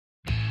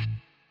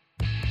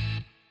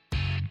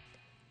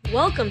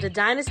Welcome to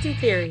Dynasty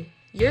Theory,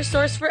 your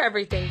source for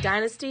everything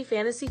Dynasty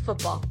Fantasy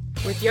Football,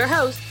 with your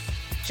hosts,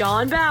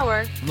 John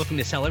Bauer. I'm looking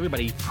to sell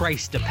everybody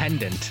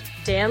price-dependent.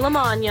 Dan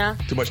Lamagna.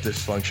 Too much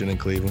dysfunction in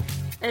Cleveland.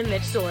 And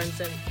Mitch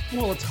Sorensen.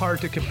 Well, it's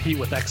hard to compete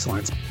with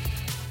excellence.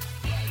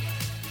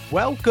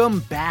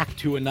 Welcome back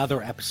to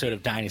another episode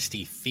of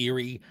Dynasty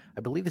Theory.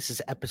 I believe this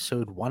is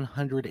episode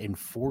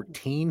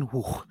 114.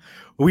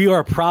 We are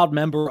a proud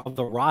member of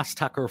the Ross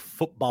Tucker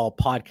Football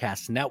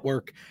Podcast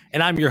Network,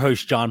 and I'm your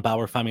host, John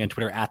Bauer. Find me on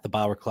Twitter at The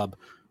Bauer Club.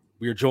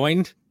 We are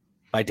joined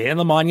by Dan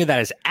Lamagna,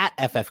 that is at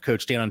FF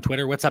Coach Dan on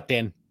Twitter. What's up,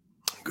 Dan?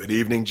 Good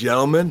evening,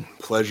 gentlemen.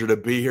 Pleasure to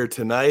be here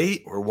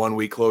tonight. We're 1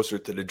 week closer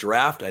to the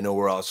draft. I know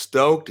we're all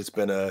stoked. It's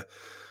been a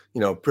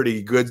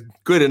pretty good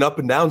and up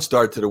and down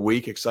start to the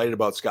week. Excited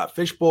about Scott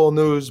Fishbowl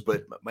news,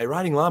 but my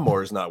riding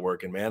lawnmower is not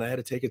working, man. I had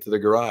to take it to the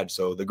garage.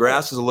 So the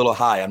grass is a little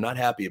high. I'm not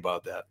happy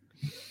about that.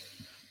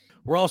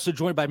 We're also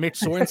joined by Mitch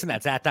Sorensen.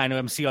 That's at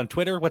DynoMC on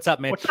Twitter. What's up,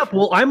 Mitch? What's up?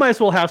 Well, I might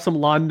as well have some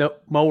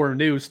lawnmower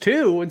news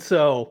too. And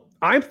so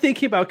I'm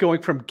thinking about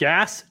going from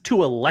gas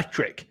to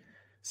electric.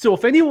 So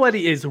if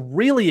anybody is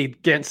really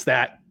against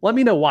that, let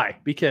me know why,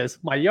 because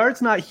my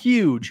yard's not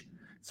huge.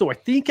 So I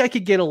think I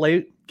could get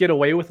away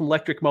with an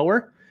electric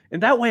mower.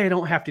 And that way I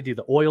don't have to do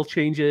the oil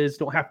changes,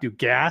 don't have to do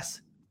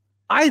gas.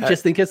 I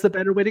just think it's the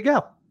better way to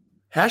go.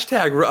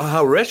 Hashtag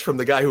how rich from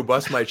the guy who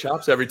busts my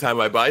chops every time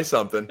I buy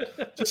something.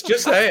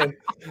 Just saying.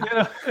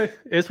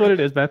 It's what it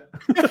is, man.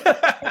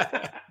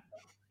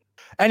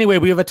 Anyway,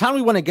 we have a ton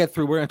we want to get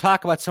through. We're going to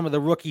talk about some of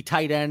the rookie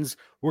tight ends.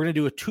 We're going to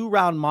do a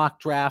 2-round mock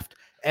draft,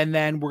 and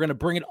then we're going to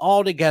bring it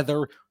all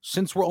together.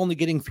 Since we're only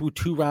getting through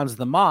 2 rounds of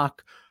the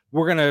mock,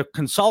 we're going to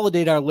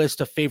consolidate our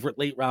list of favorite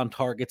late round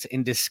targets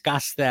and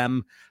discuss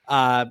them,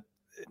 not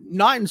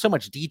in so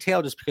much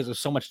detail just because there's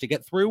so much to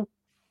get through,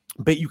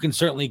 but you can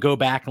certainly go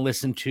back and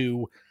listen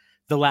to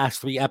the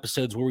last 3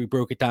 episodes where we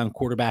broke it down: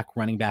 quarterback,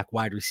 running back,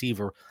 wide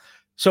receiver.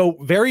 So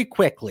very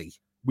quickly,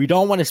 we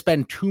don't want to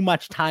spend too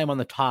much time on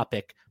the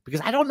topic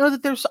because I don't know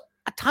that there's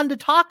a ton to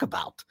talk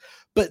about,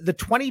 but the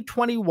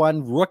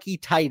 2021 rookie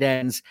tight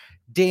ends.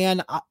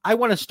 Dan, I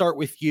want to start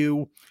with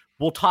you.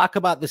 We'll talk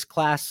about this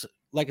class,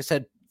 like I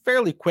said,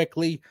 fairly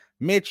quickly.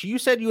 Mitch, you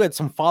said you had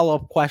some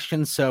follow-up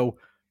questions, so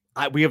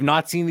we have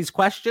not seen these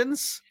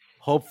questions.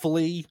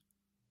 Hopefully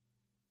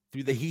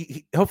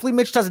hopefully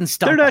Mitch doesn't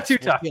stump. They're not too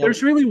tough.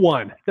 There's really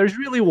one.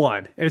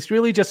 And it's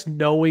really just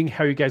knowing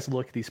how you guys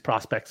look at these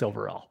prospects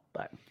overall.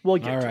 But we'll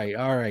get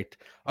All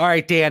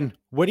right, Dan,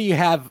 what do you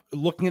have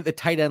looking at the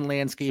tight end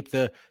landscape,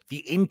 the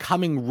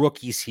incoming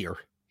rookies here?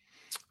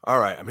 All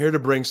right, I'm here to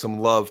bring some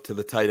love to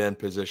the tight end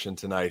position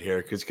tonight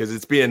here because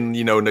it's being,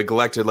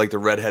 neglected like the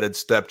redheaded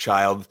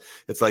stepchild.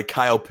 It's like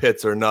Kyle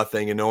Pitts or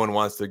nothing, and no one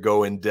wants to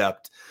go in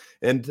depth.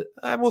 And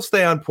I will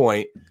stay on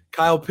point.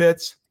 Kyle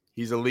Pitts,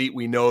 he's elite.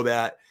 We know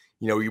that.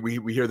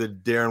 We hear the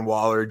Darren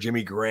Waller,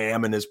 Jimmy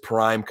Graham in his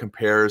prime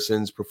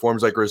comparisons,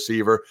 performs like a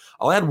receiver.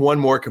 I'll add one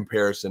more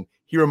comparison.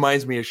 He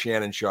reminds me of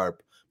Shannon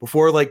Sharp.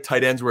 Before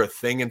tight ends were a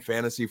thing in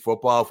fantasy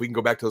football, if we can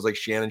go back to those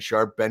Shannon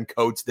Sharp, Ben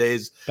Coates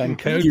days,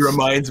 he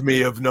reminds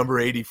me of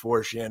number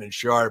 84, Shannon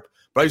Sharp.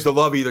 But I used to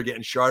love either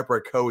getting Sharp or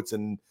Coates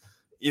and,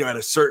 at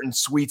a certain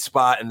sweet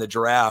spot in the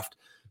draft.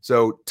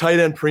 So tight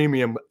end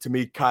premium, to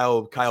me,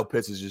 Kyle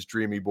Pitts is just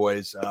dreamy,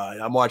 boys.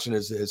 I'm watching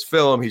his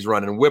film. He's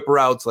running whip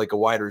routes like a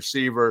wide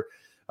receiver.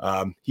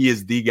 He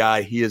is the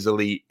guy. He is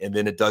elite. And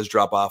then it does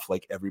drop off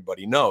like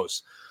everybody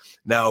knows.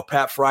 Now,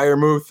 Pat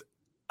Freiermuth,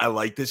 I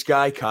like this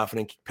guy,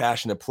 confident,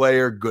 passionate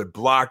player, good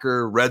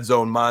blocker, red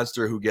zone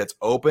monster who gets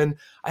open.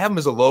 I have him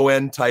as a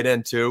low-end tight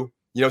end too.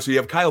 So you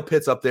have Kyle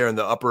Pitts up there in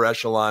the upper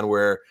echelon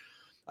where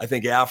I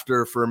think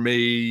after, for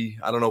me,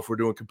 I don't know if we're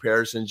doing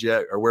comparisons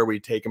yet or where we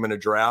take him in a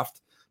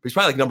draft, but he's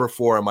probably number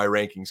 4 in my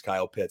rankings,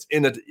 Kyle Pitts.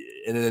 And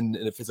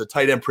if it's a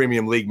tight end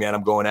premium league, man,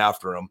 I'm going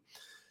after him.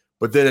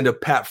 But then into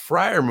Pat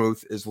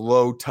Freiermuth is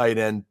low tight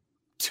end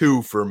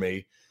 2 for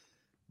me.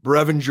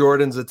 Brevin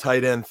Jordan's a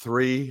tight end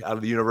 3 out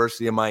of the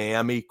University of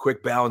Miami.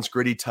 Quick balance,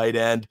 gritty tight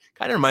end.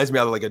 Kind of reminds me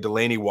of like a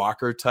Delaney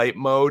Walker type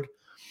mode.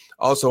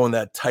 Also in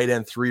that tight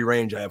end 3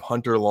 range, I have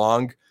Hunter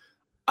Long.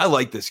 I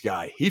like this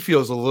guy. He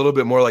feels a little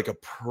bit more like a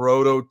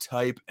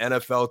prototype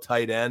NFL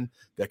tight end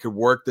that could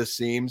work the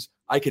seams.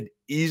 I could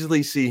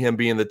easily see him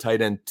being the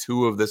tight end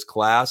 2 of this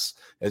class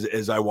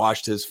as I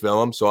watched his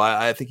film. So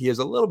I think he has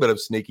a little bit of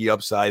sneaky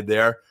upside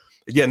there.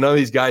 Again, none of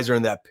these guys are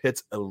in that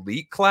Pitts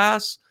elite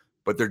class,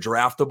 but they're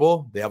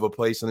draftable. They have a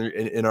place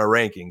in our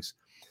rankings.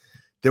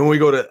 Then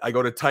when I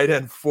go to tight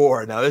end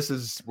 4. Now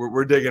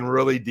we're digging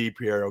really deep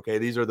here. Okay.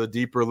 These are the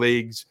deeper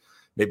leagues,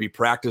 maybe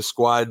practice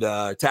squad,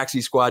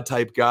 taxi squad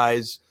type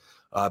guys.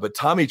 But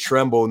Tommy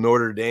Tremble,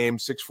 Notre Dame,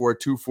 6'4",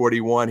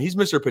 241. He's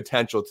Mr.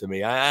 Potential to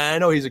me. I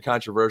know he's a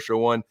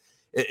controversial one.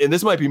 And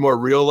this might be more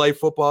real life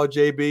football,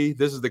 JB.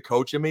 This is the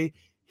coach in me.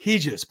 He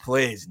just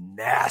plays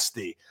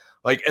nasty.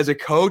 Like, as a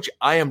coach,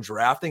 I am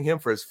drafting him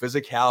for his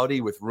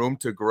physicality with room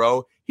to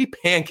grow. He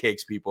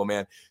pancakes people,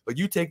 man. But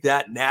you take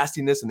that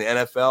nastiness in the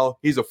NFL,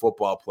 he's a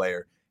football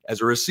player.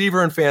 As a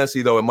receiver in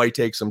fantasy, though, it might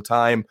take some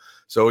time.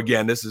 So,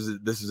 again, this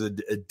is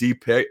a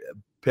deep pick,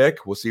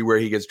 pick. We'll see where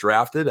he gets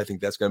drafted. I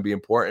think that's going to be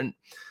important.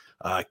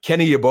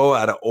 Kenny Yeboah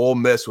out of Ole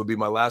Miss would be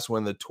my last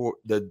one,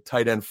 the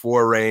tight end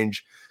 4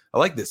 range. I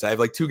like this. I have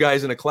like 2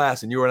 guys in a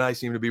class, and you and I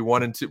seem to be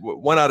 1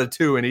 out of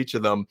 2 in each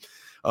of them.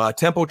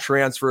 Temple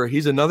transfer.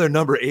 He's another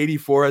number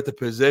 84 at the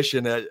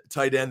position at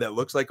tight end that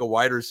looks like a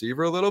wide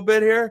receiver a little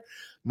bit here.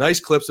 Nice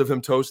clips of him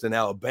toasting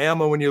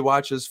Alabama when you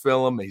watch his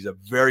film. He's a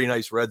very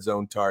nice red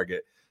zone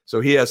target. So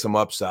he has some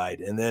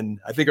upside. And then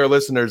I think our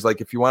listeners,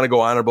 like if you want to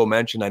go honorable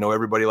mention, I know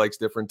everybody likes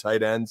different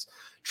tight ends.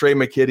 Trey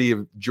McKitty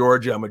of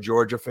Georgia. I'm a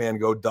Georgia fan.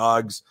 Go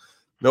Dogs.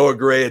 Noah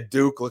Gray at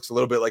Duke. Looks a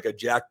little bit like a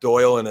Jack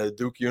Doyle in a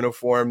Duke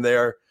uniform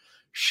there.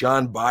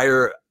 Sean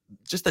Byer,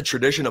 just a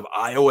tradition of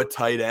Iowa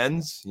tight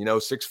ends,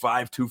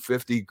 6'5",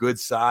 250, good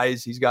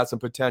size. He's got some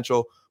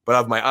potential. But I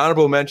have my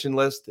honorable mention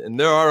list, and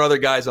there are other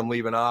guys I'm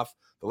leaving off.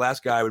 The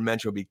last guy I would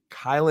mention would be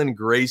Kylan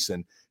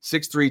Grayson,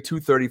 6'3",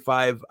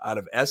 235 out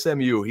of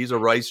SMU. He's a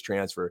Rice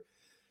transfer.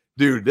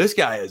 Dude, this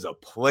guy is a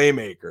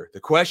playmaker. The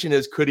question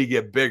is, could he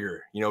get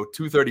bigger?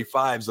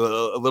 235 is a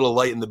little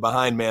light in the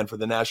behind man for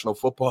the National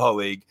Football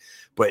League.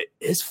 But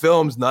his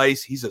film's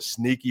nice. He's a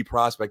sneaky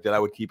prospect that I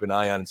would keep an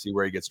eye on and see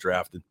where he gets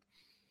drafted.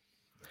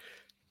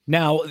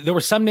 Now, there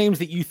were some names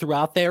that you threw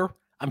out there.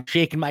 I'm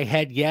shaking my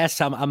head.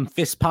 Yes, I'm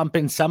fist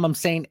pumping. Some I'm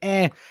saying,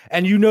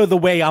 And you know the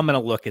way I'm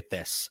going to look at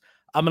this.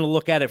 I'm going to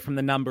look at it from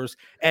the numbers.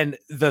 And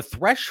the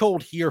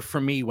threshold here for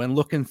me when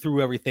looking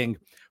through everything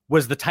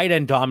was the tight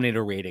end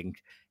dominator rating.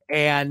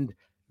 And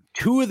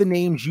 2 of the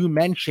names you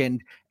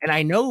mentioned, and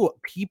I know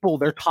people,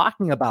 they're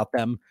talking about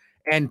them.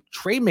 And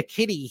Trey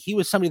McKitty, he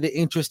was somebody that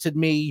interested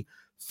me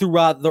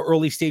throughout the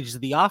early stages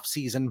of the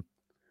offseason.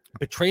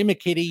 But Trey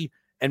McKitty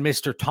and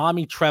Mr.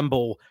 Tommy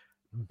Tremble,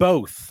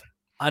 both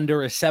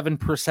under a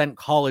 7%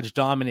 college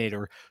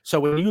dominator. So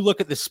when you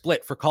look at the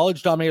split for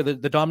college dominator,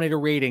 the dominator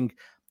rating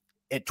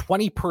at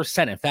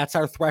 20%, if that's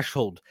our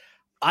threshold,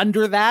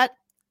 under that,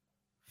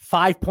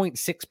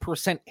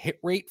 5.6% hit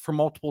rate for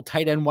multiple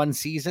tight end 1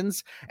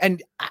 seasons.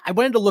 And I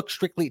wanted to look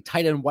strictly at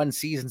tight end 1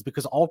 seasons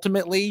because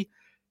ultimately,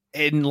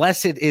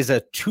 unless it is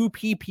a 2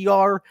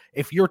 PPR,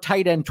 if you're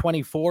tight end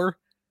 24,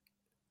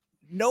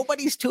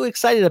 nobody's too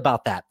excited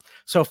about that.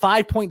 So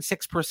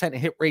 5.6%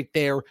 hit rate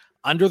there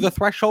under the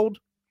threshold,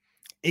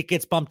 it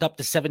gets bumped up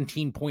to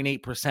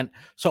 17.8%.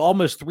 So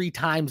almost 3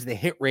 times the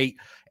hit rate,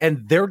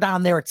 and they're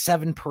down there at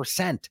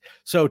 7%.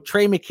 So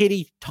Trey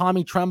McKitty,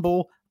 Tommy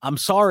Tremble, I'm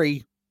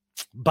sorry,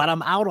 but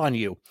I'm out on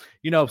you.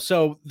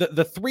 So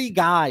the 3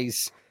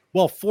 guys,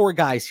 4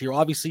 guys here.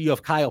 Obviously, you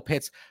have Kyle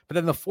Pitts, but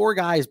then the 4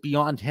 guys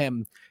beyond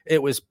him,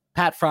 it was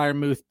Pat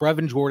Freiermuth,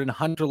 Brevin Jordan,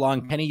 Hunter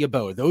Long, Kenny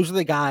Yeboah. Those are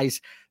the guys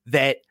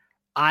that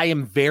I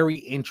am very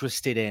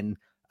interested in.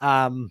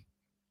 Again,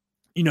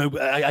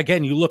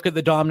 you look at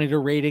the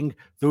dominator rating,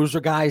 those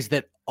are guys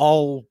that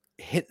all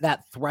hit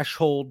that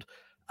threshold.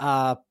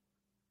 And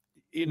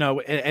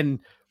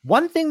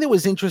one thing that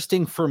was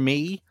interesting for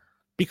me,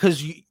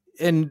 because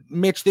and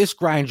Mitch, this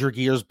grinds your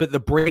gears, but the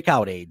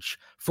breakout age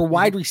for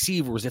wide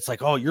receivers, it's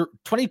like, oh, you're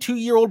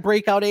 22-year-old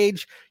breakout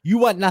age. You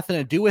want nothing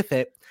to do with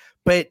it.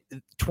 But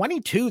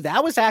 22,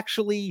 that was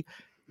actually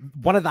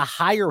one of the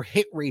higher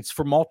hit rates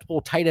for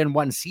multiple tight end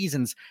 1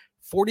 seasons.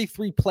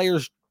 43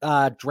 players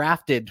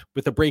drafted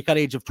with a breakout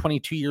age of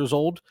 22 years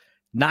old.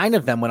 9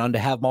 of them went on to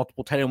have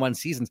multiple tight end 1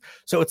 seasons.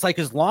 So it's like,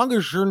 as long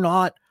as you're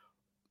not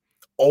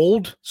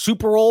old,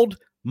 super old,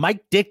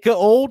 Mike Ditka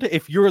old,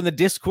 if you're in the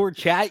Discord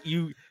chat,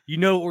 you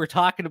know what we're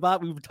talking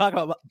about. We've been talking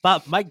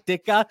about Mike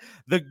Ditka,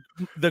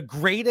 the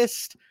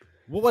greatest,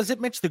 what was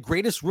it, Mitch? The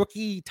greatest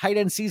rookie tight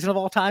end season of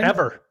all time?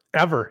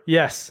 Ever.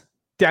 Yes.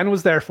 Dan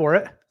was there for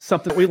it.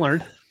 Something we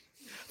learned.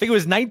 I think it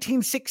was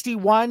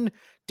 1961.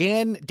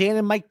 Dan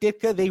and Mike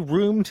Ditka, they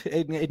roomed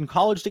in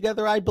college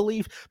together, I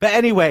believe. But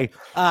anyway,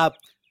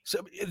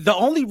 so the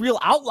only real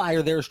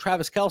outlier there is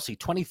Travis Kelce,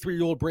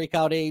 23-year-old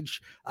breakout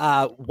age,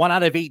 1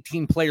 out of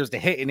 18 players to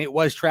hit. And it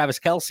was Travis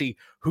Kelce,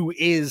 who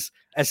is,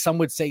 as some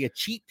would say, a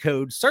cheat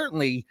code,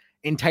 certainly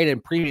in tight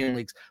end premium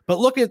leagues. But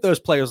looking at those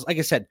players, like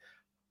I said,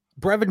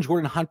 Brevin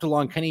Jordan, Hunter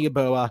Long, Kenny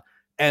Yeboah,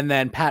 and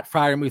then Pat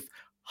Freiermuth.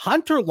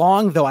 Hunter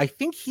Long, though, I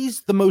think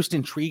he's the most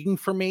intriguing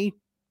for me.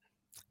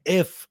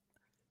 If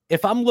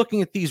I'm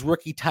looking at these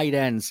rookie tight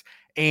ends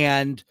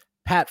and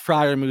Pat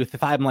Freiermuth,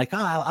 if I'm like,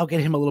 I'll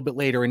get him a little bit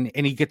later, and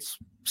he gets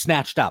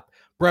snatched up.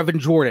 Brevin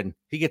Jordan,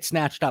 he gets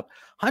snatched up.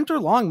 Hunter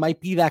Long might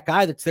be that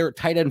guy that's there at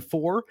tight end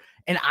 4,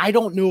 and I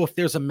don't know if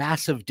there's a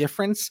massive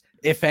difference,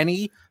 if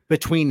any,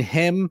 between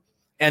him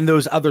and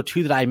those other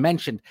 2 that I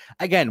mentioned.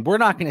 Again, we're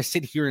not going to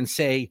sit here and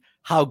say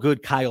how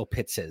good Kyle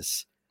Pitts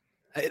is.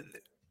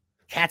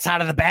 Cat's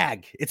out of the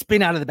bag. It's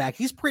been out of the bag.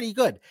 He's pretty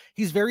good.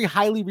 He's very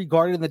highly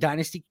regarded in the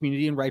dynasty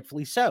community, and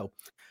rightfully so.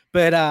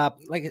 But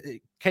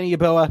like Kenny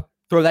Yeboah,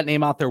 throw that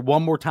name out there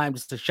one more time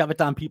just to shove it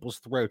down people's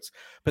throats.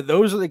 But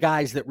those are the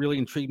guys that really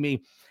intrigue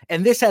me.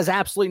 And this has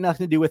absolutely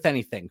nothing to do with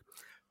anything.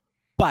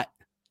 But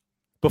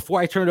before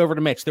I turn it over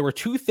to Mitch, there were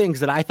 2 things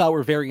that I thought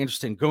were very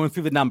interesting going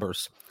through the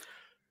numbers.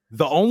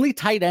 The only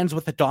tight ends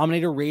with a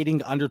dominator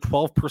rating under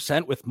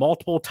 12% with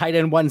multiple tight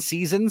end 1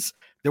 seasons,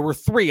 there were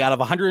 3 out of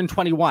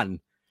 121.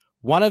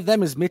 One of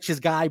them is Mitch's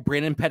guy,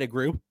 Brandon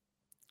Pettigrew.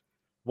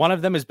 One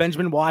of them is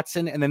Benjamin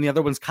Watson, and then the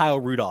other one's Kyle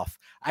Rudolph.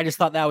 I just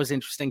thought that was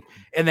interesting.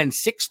 And then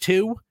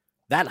 6'2",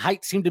 that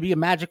height seemed to be a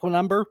magical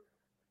number.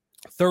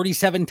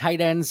 37 tight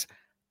ends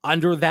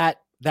under that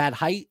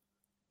height.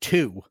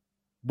 2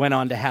 went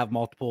on to have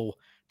multiple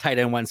tight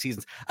end 1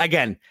 seasons.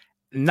 Again,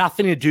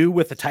 nothing to do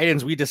with the tight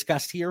ends we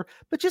discussed here,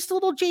 but just a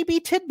little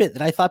JB tidbit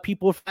that I thought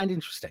people would find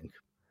interesting.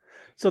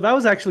 So that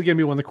was actually going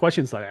to be one of the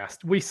questions I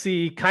asked. We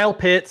see Kyle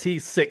Pitts,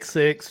 he's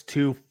 6'6",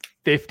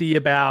 250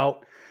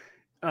 about.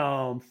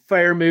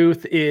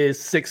 Fairmouth is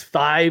 6'5",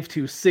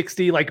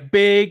 260, like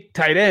big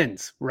tight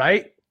ends,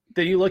 right?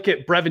 Then you look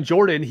at Brevin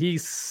Jordan,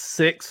 he's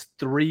 6'3",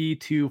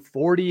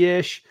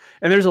 240-ish.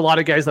 And there's a lot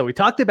of guys that we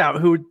talked about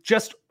who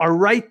just are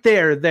right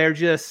there. They're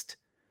just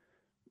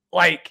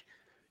like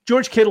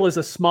George Kittle is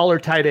a smaller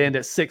tight end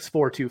at 6'4",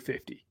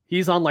 250.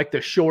 He's on like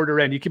the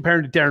shorter end. You compare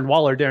him to Darren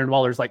Waller. Darren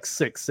Waller's like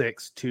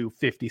 6'6",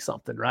 250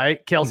 something,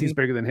 right? Kelsey's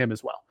bigger than him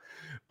as well.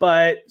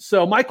 But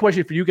so my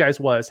question for you guys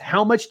was,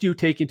 how much do you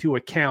take into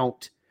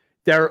account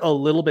they're a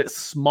little bit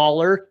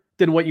smaller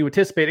than what you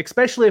anticipate,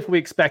 especially if we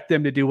expect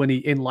them to do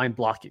any inline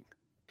blocking?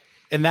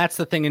 And that's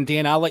the thing. And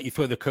Dan, I'll let you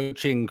throw the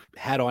coaching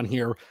hat on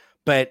here.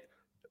 But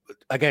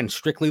again,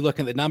 strictly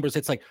looking at the numbers,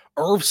 it's like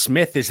Irv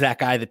Smith is that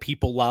guy that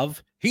people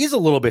love. He's a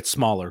little bit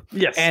smaller.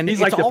 Yes, and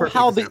he's like the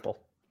perfect example.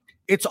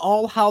 It's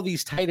all how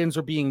these tight ends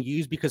are being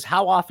used, because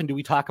how often do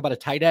we talk about a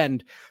tight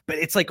end, but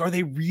it's like, are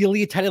they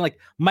really a tight end? Like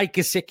Mike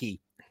Gesicki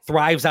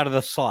thrives out of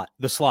the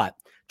slot.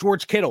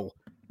 George Kittle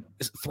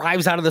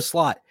thrives out of the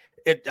slot.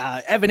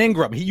 Evan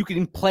Ingram, you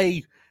can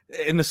play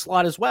in the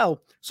slot as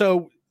well.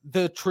 So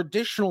the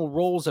traditional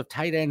roles of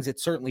tight ends,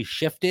 it's certainly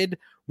shifted,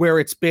 where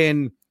it's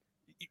been,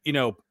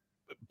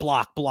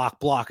 block,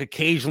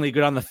 occasionally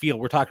good on the field.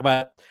 We're talking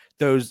about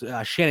those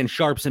Shannon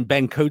Sharps and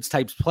Ben Coates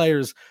types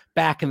players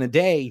back in the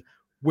day,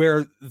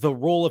 where the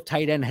role of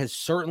tight end has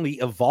certainly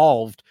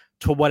evolved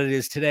to what it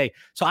is today.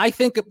 So I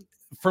think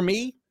for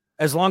me,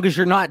 as long as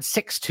you're not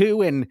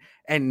 6'2"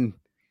 and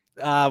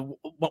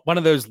one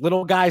of those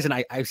little guys, and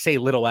I say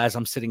little as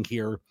I'm sitting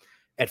here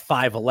at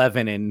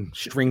 5'11" and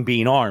string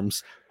bean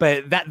arms,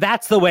 but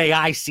that's the way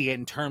I see it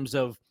in terms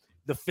of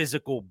the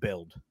physical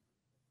build.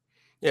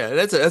 Yeah,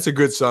 that's a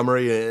good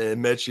summary.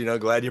 And Mitch,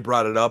 glad you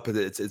brought it up.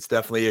 It's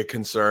definitely a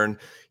concern.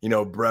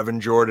 Brevin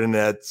Jordan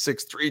at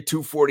 6'3",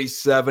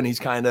 247.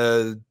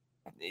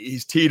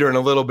 He's teetering a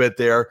little bit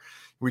there.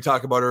 We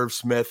talk about Irv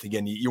Smith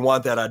again. You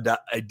want that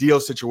ideal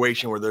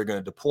situation where they're going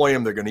to deploy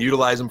him, they're going to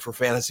utilize him for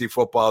fantasy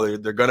football.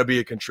 They're going to be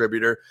a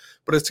contributor,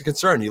 but it's a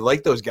concern. You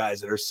like those guys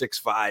that are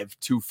 6'5",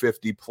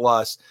 250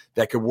 plus,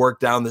 that could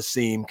work down the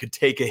seam, could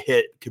take a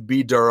hit, could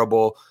be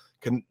durable,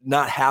 can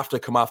not have to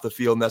come off the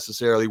field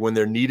necessarily when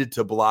they're needed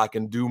to block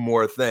and do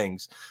more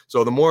things.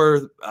 So the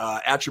more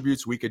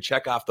attributes we could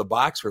check off the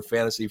box for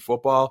fantasy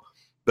football,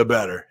 the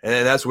better.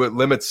 And that's what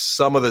limits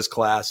some of this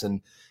class.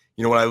 And,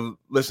 when I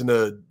listen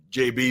to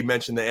JB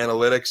mention the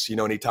analytics,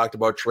 and he talked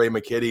about Trey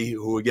McKitty,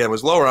 who again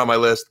was lower on my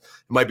list.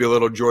 It might be a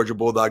little Georgia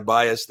Bulldog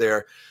bias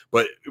there,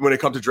 but when it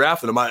comes to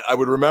drafting him, I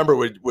would remember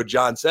what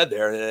John said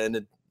there,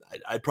 and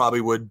I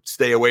probably would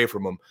stay away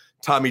from him.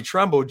 Tommy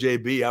Tremble,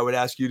 JB, I would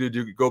ask you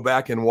to go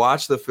back and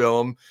watch the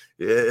film,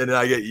 and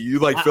you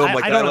like film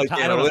like I like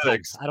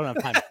analytics. I don't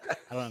have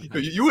time.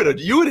 You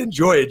would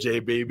enjoy it,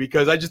 JB,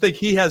 because I just think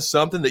he has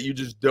something that you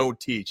just don't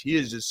teach. He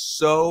is just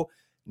so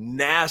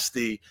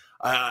nasty.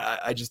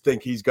 I just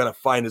think he's going to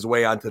find his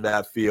way onto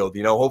that field.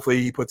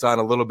 Hopefully he puts on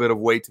a little bit of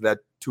weight to that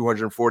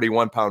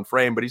 241-pound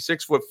frame, but he's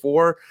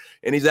 6'4"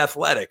 and he's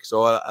athletic.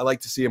 So I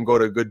like to see him go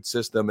to a good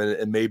system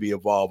and maybe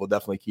evolve. We'll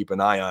definitely keep an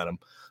eye on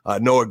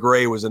him. Noah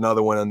Gray was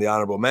another one on the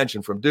honorable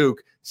mention from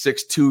Duke,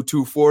 6'2",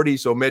 240.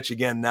 So Mitch,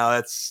 again, now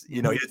that's,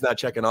 he's not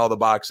checking all the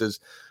boxes.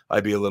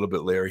 I'd be a little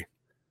bit leery.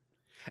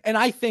 And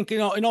I think,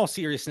 in all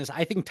seriousness,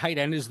 I think tight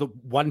end is the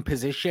one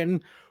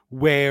position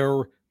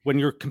where, when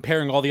you're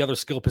comparing all the other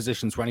skill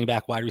positions, running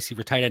back, wide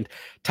receiver, tight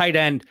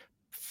end,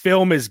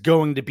 film is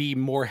going to be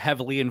more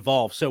heavily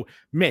involved. So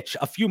Mitch,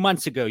 a few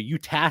months ago, you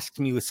tasked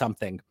me with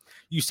something.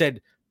 You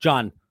said,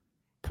 John,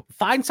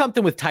 find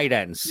something with tight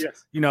ends.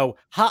 Yes.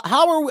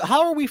 How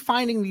are we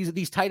finding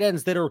these tight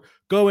ends that are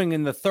going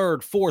in the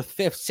 3rd, 4th,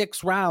 5th,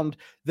 6th round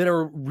that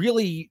are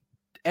really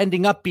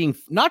ending up being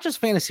not just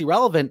fantasy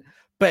relevant,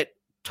 but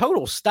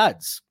total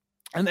studs?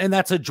 And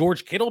that's a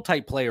George Kittle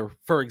type player,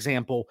 for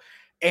example.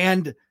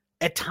 And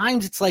at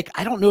times it's like,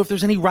 I don't know if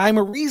there's any rhyme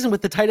or reason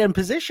with the tight end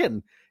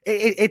position.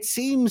 It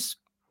seems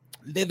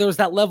there's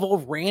that level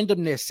of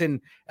randomness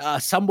and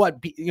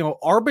somewhat,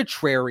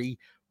 arbitrary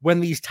when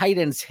these tight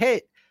ends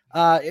hit.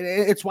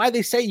 It's why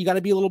they say you got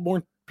to be a little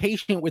more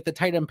patient with the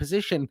tight end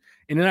position.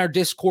 And in our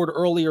Discord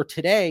earlier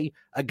today,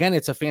 again,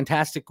 it's a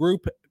fantastic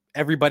group.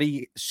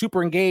 Everybody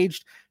super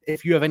engaged.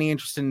 If you have any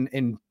interest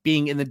in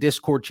being in the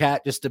Discord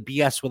chat, just to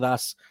BS with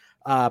us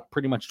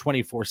pretty much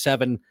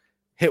 24/7,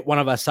 hit one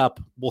of us up.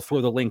 We'll throw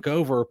the link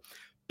over.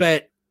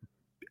 But,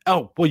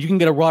 you can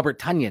get a Robert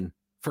Tonyan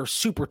for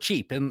super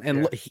cheap.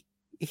 And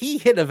he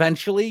hit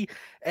eventually.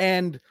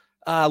 And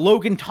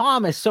Logan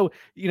Thomas. So,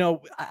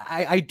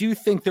 I do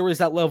think there was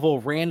that level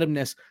of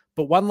randomness.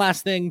 But one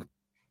last thing,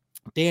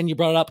 Dan, you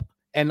brought up,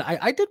 and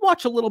I did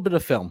watch a little bit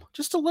of film,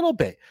 just a little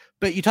bit.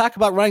 But you talk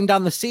about running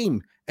down the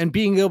seam and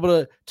being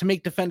able to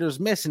make defenders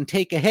miss and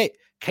take a hit.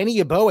 Kenny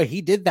Yeboah,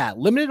 he did that.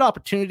 Limited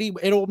opportunity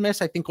at Ole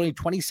Miss. I think only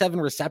 27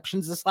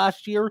 receptions this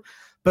last year.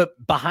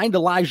 But behind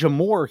Elijah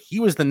Moore, he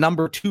was the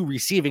number 2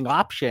 receiving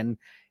option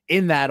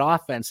in that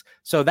offense.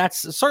 So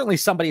that's certainly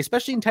somebody,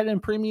 especially in tight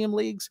end premium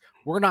leagues,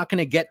 we're not going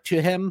to get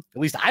to him.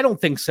 At least I don't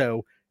think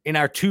so in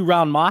our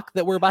 2-round mock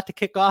that we're about to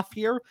kick off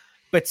here.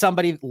 But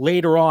somebody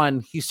later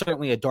on, he's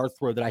certainly a dart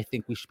throw that I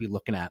think we should be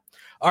looking at.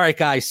 All right,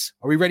 guys,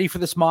 are we ready for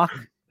this mock?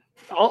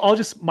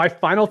 My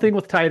final thing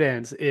with tight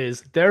ends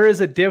is there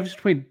is a difference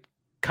between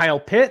Kyle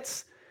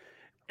Pitts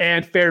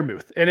and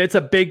Fairmouth, and it's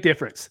a big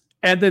difference.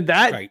 And then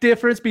that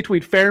difference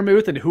between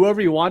Fairmouth and whoever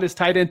you want as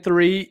tight end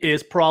 3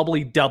 is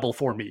probably double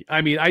for me.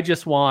 I mean, I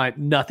just want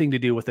nothing to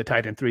do with the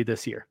tight end 3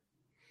 this year.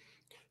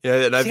 Yeah,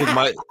 and I think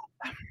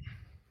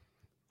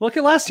look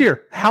at last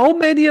year. How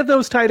many of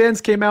those tight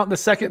ends came out in the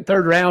second,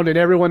 third round and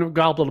everyone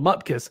gobbled them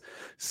up? Because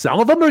some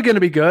of them are going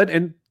to be good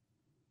and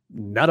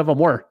none of them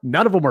were.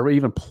 None of them were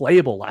even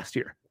playable last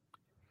year.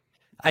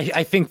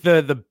 I think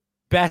the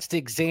best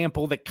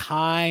example that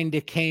kind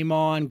of came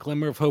on,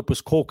 glimmer of hope,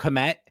 was Cole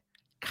Kmet.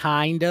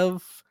 Kind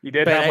of. You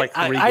did have like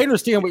 3. I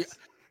understand what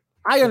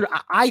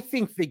I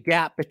think the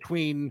gap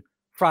between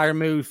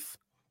Freiermuth,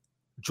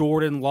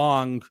 Jordan,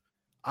 Long,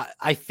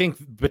 I think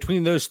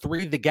between those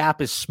 3, the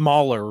gap is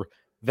smaller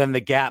than the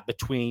gap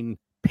between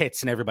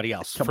Pitts and everybody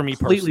else. For me personally,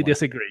 completely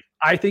disagree.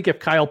 I think if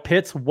Kyle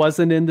Pitts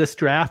wasn't in this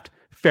draft,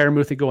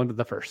 Fairmouth would go into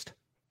the first.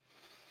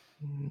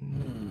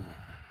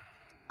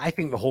 I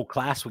think the whole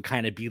class would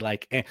kind of be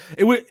like it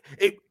would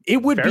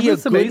be a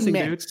good amazing,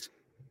 mix. Dude.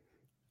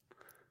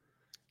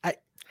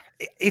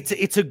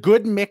 It's a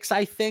good mix,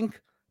 I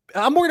think.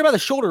 I'm worried about the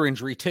shoulder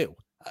injury too.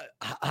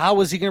 How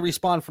is he going to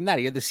respond from that?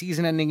 He had the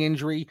season-ending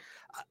injury.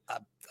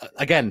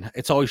 Again,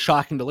 it's always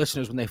shocking to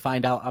listeners when they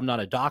find out I'm not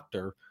a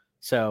doctor.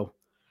 So,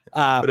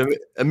 but is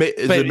it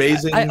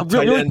amazing tight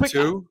really end quick,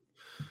 too?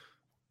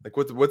 Like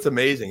what's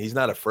amazing? He's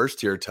not a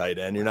first-tier tight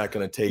end. You're not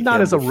going to take not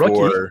him as a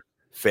rookie.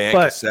 Fant,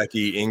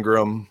 Gesicki,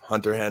 Ingram,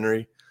 Hunter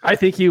Henry. I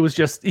think he's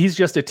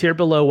just a tier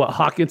below what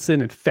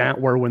Hawkinson and Fant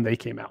were when they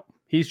came out.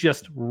 He's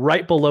just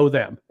right below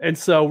them. And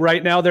so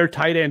right now they're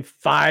tight end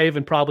 5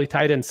 and probably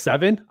tight end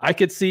 7. I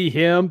could see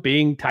him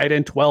being tight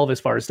end 12 as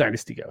far as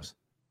dynasty goes.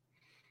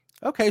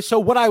 Okay, so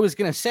what I was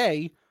going to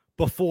say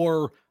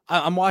before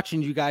I'm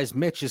watching you guys,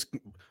 Mitch is,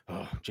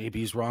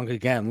 JB's wrong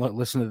again.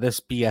 Listen to this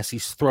BS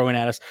he's throwing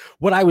at us.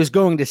 What I was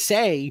going to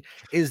say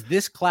is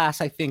this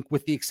class, I think,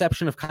 with the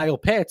exception of Kyle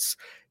Pitts,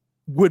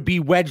 would be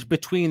wedged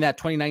between that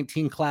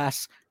 2019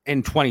 class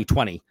and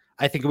 2020.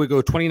 I think it would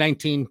go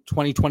 2019,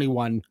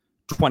 2021,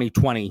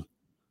 2020.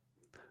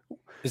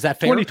 Is that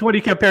fair? 2020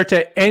 compared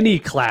to any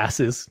class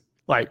is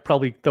like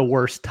probably the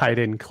worst tight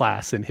end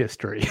class in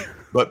history.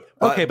 But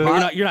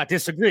you're not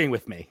disagreeing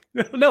with me.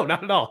 No,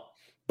 not at all.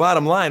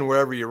 Bottom line,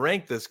 wherever you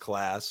rank this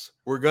class,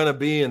 we're going to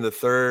be in the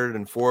 3rd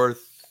and 4th,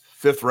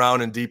 5th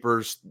round in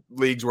deeper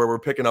leagues where we're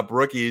picking up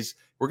rookies.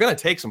 We're going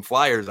to take some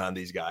flyers on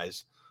these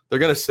guys. They're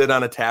going to sit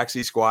on a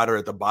taxi squad or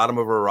at the bottom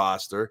of a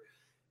roster.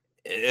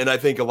 And I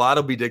think a lot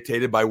will be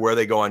dictated by where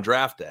they go on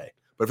draft day.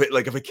 But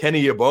if a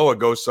Kenny Yeboah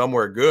goes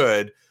somewhere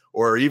good,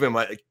 or even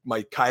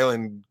my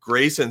Kylan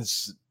Grayson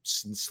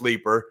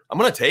sleeper, I'm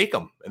going to take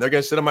them. And they're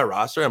going to sit on my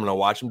roster. I'm going to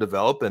watch them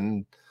develop,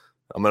 and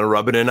I'm going to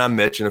rub it in on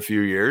Mitch in a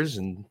few years,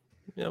 and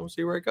we'll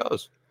see where it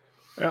goes.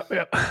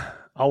 Yeah.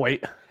 I'll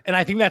wait. And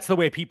I think that's the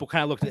way people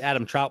kind of looked at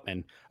Adam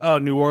Troutman. Oh,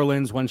 New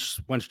Orleans once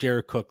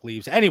Jared Cook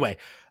leaves. Anyway,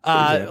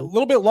 a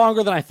little bit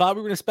longer than I thought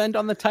we were going to spend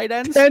on the tight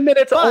ends. 10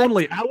 minutes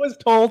only. I was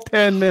told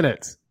 10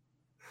 minutes.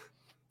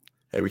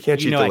 Hey, we can't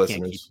cheat the listeners.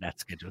 Can't keep that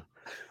schedule.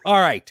 All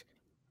right.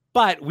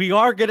 But we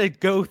are going to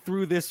go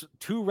through this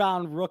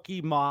 2-round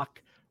rookie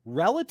mock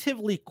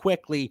relatively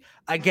quickly.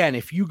 Again,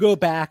 if you go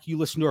back, you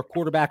listen to our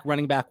quarterback,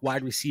 running back,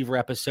 wide receiver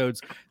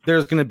episodes,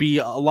 there's going to be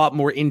a lot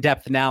more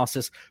in-depth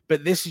analysis.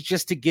 But this is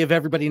just to give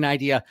everybody an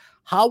idea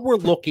how we're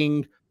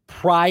looking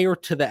prior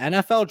to the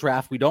NFL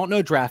draft. We don't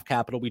know draft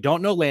capital. We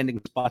don't know landing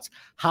spots,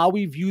 how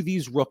we view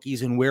these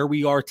rookies and where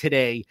we are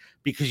today,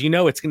 because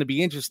it's going to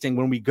be interesting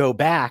when we go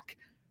back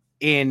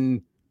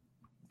in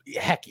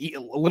a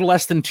little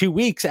less than 2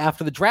 weeks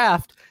after the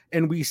draft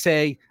and we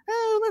say,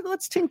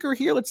 let's tinker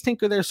here, let's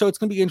tinker there. So it's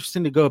going to be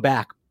interesting to go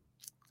back.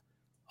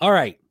 All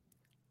right.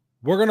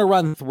 We're going to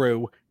run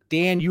through.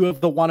 Dan, you have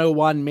the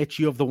 101. Mitch,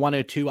 you have the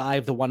 102. I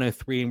have the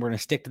 103, and we're going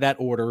to stick to that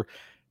order.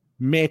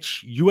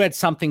 Mitch, you had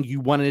something you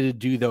wanted to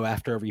do, though,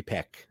 after every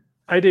pick.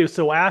 I do.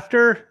 So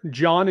after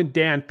John and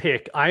Dan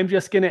pick, I'm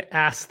just going to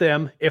ask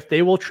them if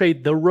they will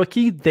trade the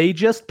rookie they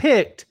just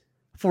picked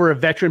for a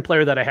veteran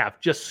player that I have.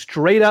 Just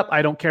straight up,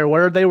 I don't care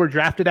where they were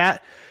drafted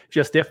at,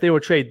 just if they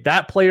would trade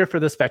that player for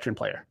this veteran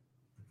player.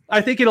 I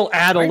think it'll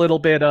add a little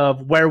bit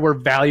of where we're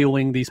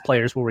valuing these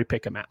players where we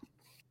pick them at.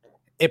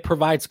 It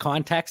provides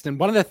context. And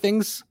one of the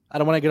things I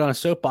don't want to get on a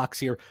soapbox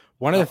here.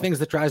 One of the things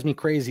that drives me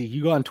crazy,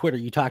 you go on Twitter,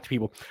 you talk to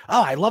people.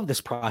 Oh, I love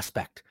this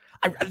prospect.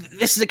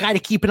 This is a guy to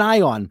keep an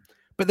eye on,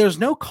 but there's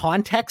no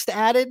context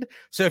added.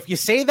 So if you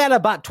say that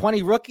about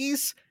 20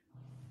 rookies,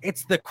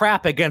 it's the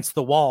crap against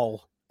the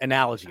wall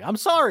analogy. I'm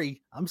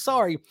sorry,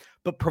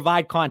 but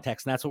provide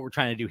context. And that's what we're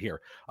trying to do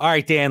here. All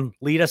right, Dan,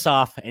 lead us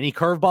off. Any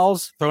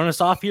curveballs throwing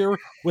us off here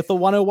with the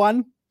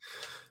 101?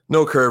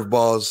 No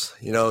curveballs.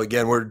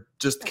 Again, we're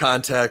just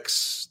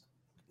context.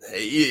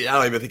 I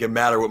don't even think it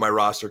matters what my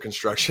roster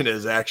construction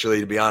is,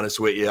 actually, to be honest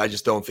with you. I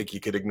just don't think you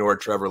could ignore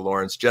Trevor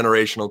Lawrence.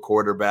 Generational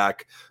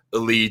quarterback,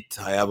 elite.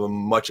 I have him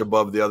much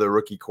above the other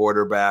rookie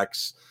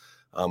quarterbacks.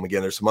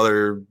 Again, there's some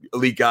other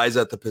elite guys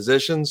at the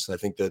positions. I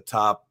think the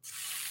top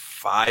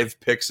 5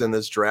 picks in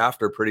this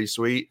draft are pretty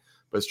sweet,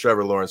 but it's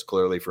Trevor Lawrence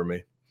clearly for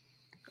me.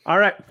 All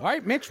right,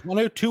 Mitch,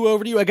 102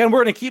 over to you. Again,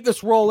 we're going to keep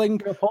this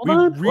rolling. Hold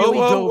on.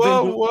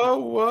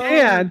 Whoa.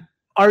 Dan,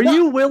 are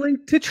you willing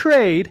to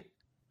trade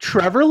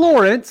Trevor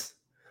Lawrence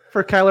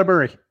for Kyler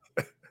Murray?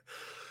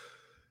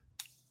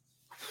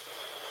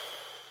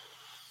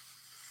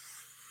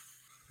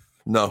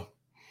 No.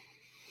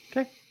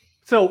 Okay.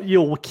 So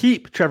you'll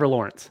keep Trevor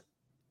Lawrence?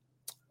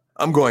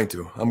 I'm going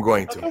to.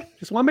 Okay.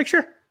 Just want to make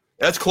sure.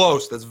 That's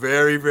close. That's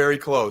very, very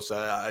close.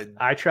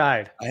 I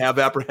tried. I have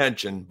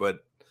apprehension, but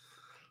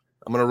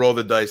I'm going to roll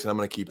the dice and I'm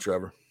going to keep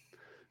Trevor.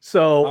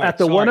 So at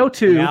the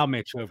 102. Now,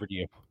 Mitch, over to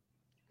you.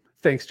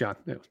 Thanks, John.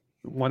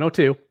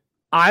 102.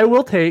 I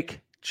will take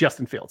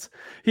Justin Fields.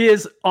 He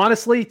is,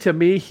 honestly, to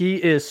me,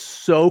 he is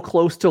so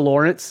close to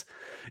Lawrence.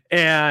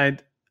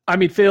 And I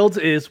mean, Fields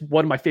is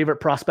one of my favorite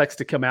prospects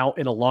to come out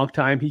in a long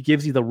time. He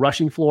gives you the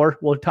rushing floor.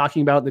 We're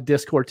talking about in the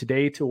Discord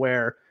today, to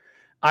where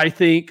I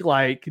think,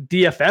 like,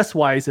 DFS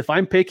wise, if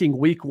I'm picking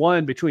week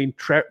 1 between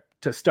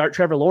to start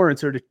Trevor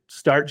Lawrence or to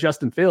start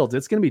Justin Fields,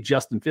 it's going to be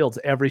Justin Fields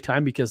every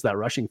time because of that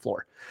rushing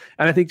floor.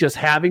 And I think just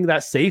having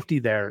that safety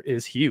there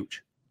is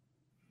huge.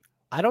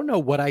 I don't know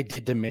what I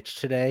did to Mitch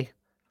today,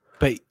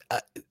 but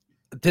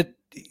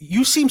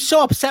you seem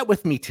so upset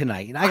with me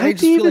tonight. And I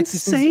just didn't feel like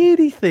say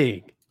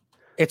anything.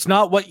 It's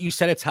not what you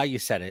said, it's how you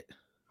said it.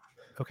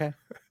 Okay.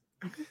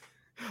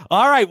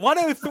 All right,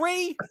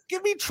 103.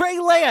 Give me Trey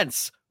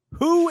Lance.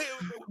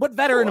 What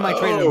veteran am I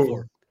trading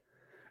for?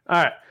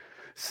 All right.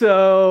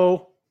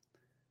 So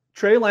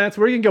Trey Lance,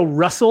 we're going to go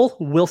Russell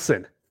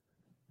Wilson.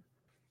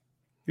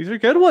 These are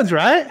good ones,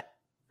 right?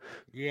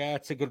 Yeah,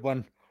 it's a good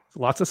one.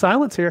 Lots of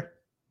silence here.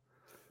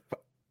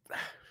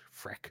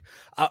 Frick.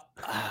 I'm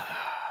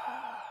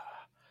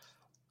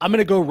going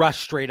to go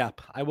rush straight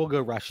up. I will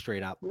go rush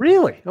straight up.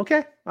 Really?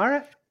 Okay. All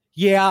right.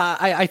 Yeah,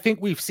 I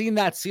think we've seen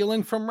that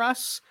ceiling from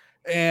Russ,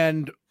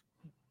 and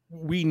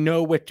we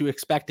know what to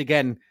expect.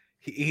 Again,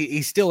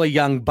 he's still a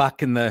young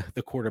buck in the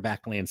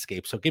quarterback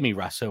landscape. So give me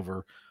Russ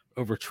over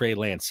Trey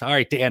Lance. All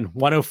right, Dan,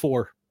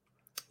 104.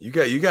 You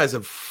guys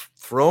have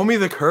thrown me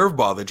the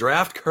curveball, the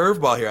draft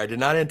curveball here. I did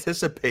not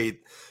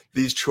anticipate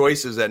these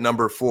choices at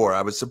number 4.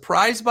 I was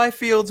surprised by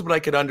Fields, but I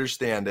could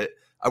understand it.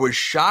 I was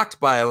shocked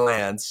by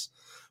Lance,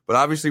 but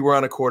obviously we're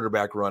on a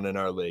quarterback run in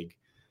our league.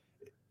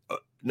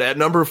 At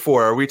number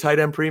 4, are we tight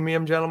end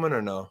premium, gentlemen,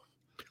 or no?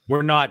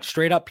 We're not.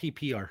 Straight up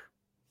PPR.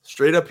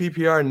 Straight up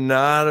PPR,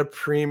 not a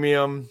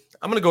premium.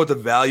 I'm going to go with the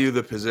value of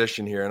the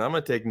position here, and I'm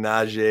going to take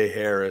Najee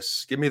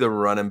Harris. Give me the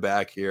running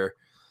back here.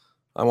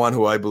 I want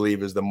who I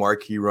believe is the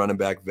marquee running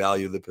back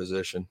value of the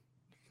position.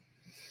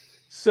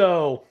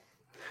 So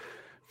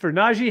for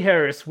Najee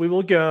Harris, we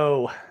will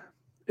go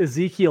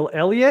Ezekiel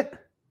Elliott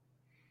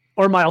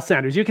or Miles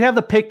Sanders. You can have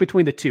the pick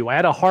between the two. I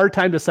had a hard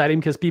time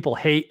deciding because people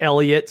hate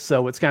Elliott,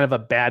 so it's kind of a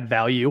bad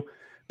value.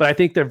 But I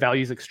think their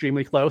value is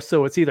extremely close.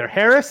 So it's either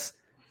Harris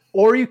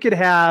or you could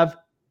have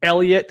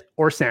Elliott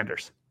or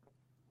Sanders.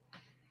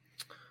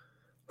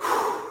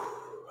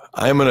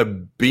 I'm going to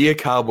be a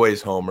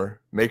Cowboys homer,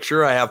 make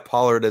sure I have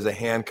Pollard as a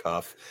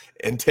handcuff,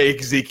 and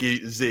take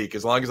Zeke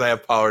as long as I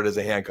have Pollard as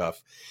a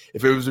handcuff.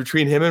 If it was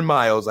between him and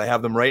Miles, I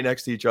have them right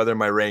next to each other in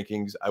my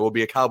rankings. I will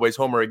be a Cowboys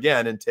homer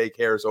again and take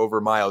Harris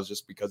over Miles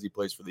just because he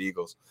plays for the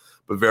Eagles.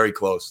 But very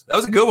close. That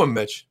was a good one,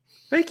 Mitch.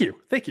 Thank you.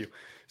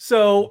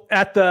 So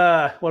at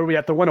the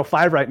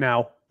 105 right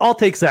now, I'll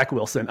take Zach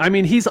Wilson. I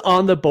mean, he's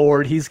on the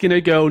board. He's going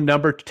to go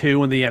number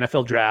 2 in the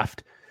NFL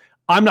draft.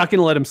 I'm not going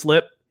to let him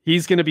slip.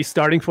 He's going to be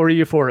starting for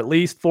you for at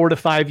least 4 to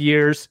 5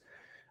 years.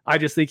 I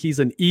just think he's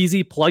an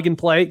easy plug and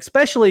play,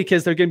 especially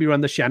because they're going to be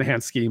running the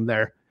Shanahan scheme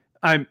there.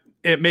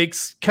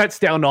 It cuts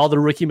down all the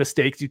rookie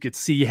mistakes you could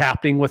see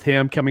happening with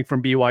him coming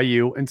from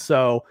BYU. And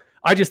so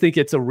I just think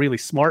it's a really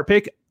smart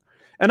pick.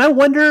 And I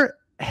wonder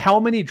how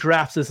many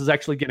drafts this is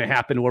actually going to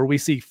happen where we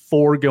see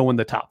 4 go in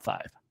the top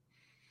 5.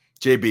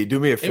 JB, do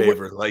me a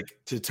favor.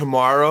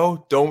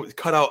 Tomorrow, don't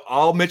cut out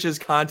all Mitch's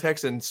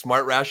context and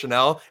smart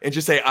rationale and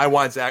just say, I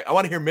want Zach. I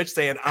want to hear Mitch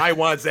saying, I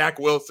want Zach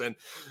Wilson.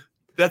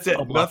 That's it.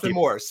 Nothing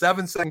more.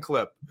 7-second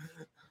clip.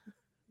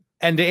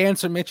 And to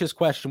answer Mitch's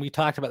question, we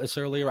talked about this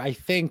earlier. I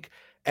think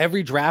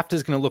every draft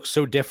is going to look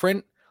so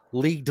different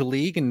league to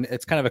league. And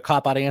it's kind of a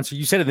cop-out answer.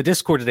 You said in the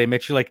Discord today,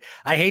 Mitch, you're like,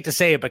 I hate to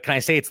say it, but can I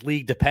say it's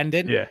league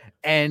dependent? Yeah.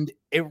 And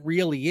it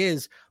really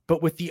is.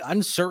 But with the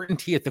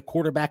uncertainty at the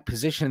quarterback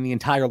position in the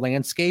entire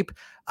landscape,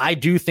 I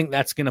do think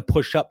that's going to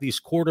push up these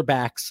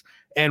quarterbacks.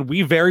 And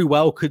we very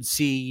well could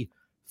see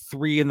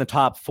 3 in the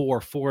top 4,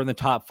 4 in the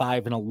top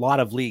 5 in a lot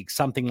of leagues,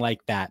 something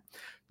like that.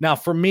 Now,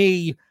 for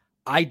me,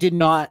 I did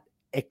not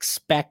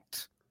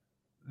expect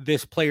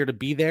this player to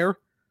be there,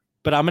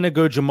 but I'm going to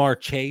go Ja'Marr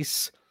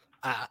Chase.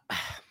 At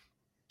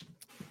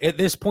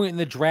this point in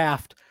the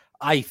draft,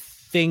 I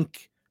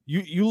think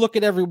you look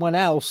at everyone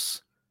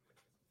else,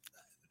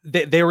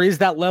 there is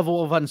that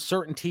level of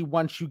uncertainty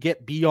once you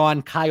get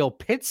beyond Kyle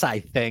Pitts, I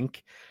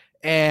think.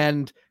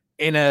 And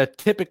in a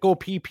typical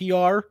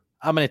PPR,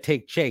 I'm going to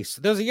take Chase.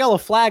 There's a yellow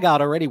flag out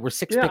already. We're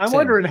 6 picks I'm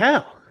wondering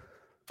how.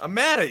 I'm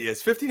mad at you.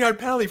 It's 15-yard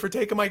penalty for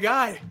taking my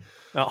guy.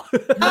 Oh.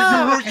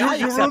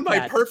 You ruined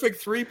my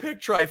perfect 3-pick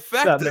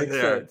trifecta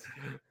there.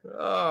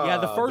 Yeah,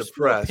 the first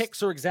 4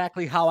 picks are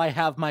exactly how I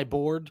have my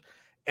board.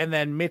 And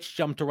then Mitch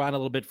jumped around a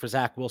little bit for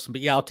Zach Wilson.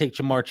 But yeah, I'll take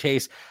Ja'Marr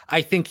Chase.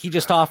 I think he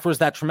just offers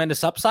that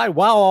tremendous upside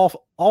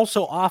while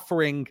also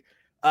offering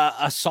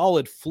a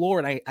solid floor.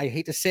 And I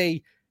hate to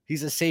say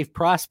he's a safe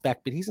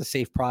prospect, but he's a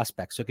safe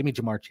prospect. So give me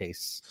Ja'Marr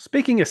Chase.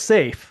 Speaking of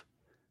safe,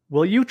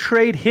 will you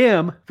trade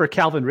him for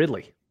Calvin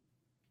Ridley?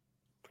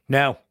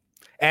 No.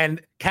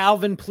 And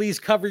Calvin, please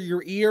cover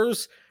your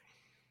ears.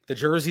 The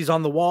jersey's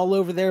on the wall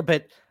over there,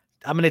 but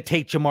I'm going to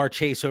take Ja'Marr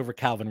Chase over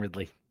Calvin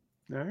Ridley.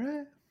 All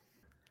right.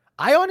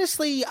 I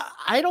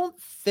don't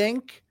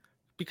think,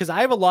 because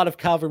I have a lot of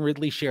Calvin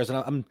Ridley shares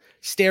and I'm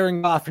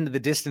staring off into the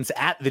distance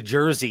at the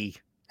jersey,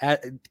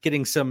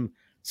 getting some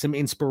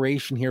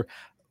inspiration here.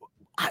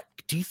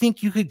 Do you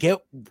think you could get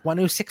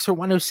 106 or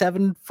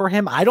 107 for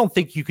him? I don't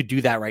think you could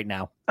do that right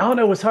now. I don't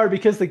know. It's hard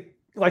because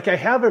I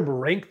have him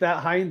ranked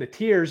that high in the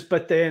tiers,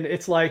 but then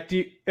it's like,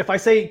 if I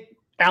say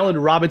Allen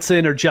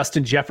Robinson or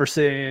Justin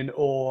Jefferson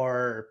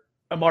or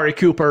Amari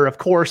Cooper, of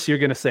course you're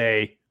going to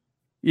say,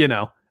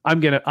 I'm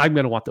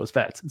gonna want those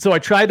vets. So I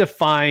tried to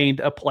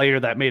find a player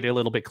that made it a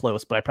little bit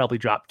close, but I probably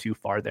dropped too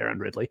far there on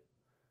Ridley.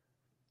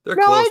 They're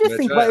close. I just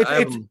think I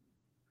have them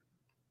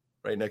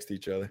right next to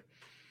each other.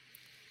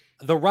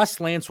 The Russ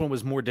Lance one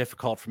was more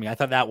difficult for me. I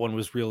thought that one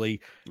was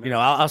really,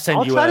 I'll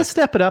send you. I'll try to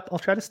step it up.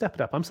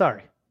 I'm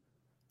sorry.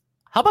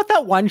 How about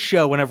that one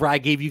show whenever I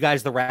gave you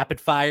guys the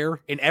rapid fire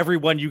and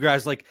everyone, you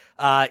guys like,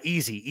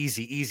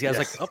 easy. I was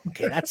like, oh,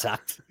 okay, that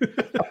sucked.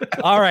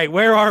 All right,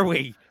 where are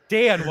we?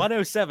 Dan,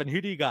 107.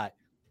 Who do you got?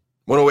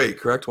 108,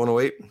 correct?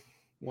 108?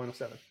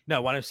 107.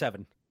 No,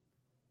 107.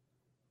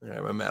 All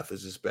right, my math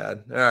is just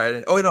bad. All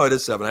right. Oh, no, it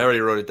is 7. I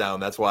already wrote it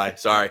down. That's why.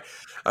 Sorry.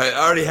 I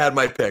already had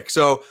my pick.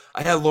 So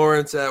I had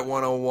Lawrence at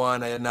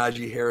 101. I had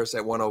Najee Harris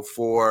at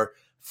 104.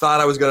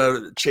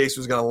 Thought Chase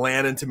was going to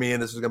land into me,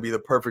 and this was going to be the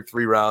perfect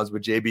 3 rounds,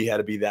 but JB had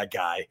to be that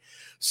guy.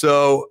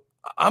 So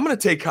I'm going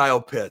to take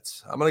Kyle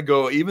Pitts. I'm going to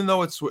go, even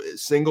though it's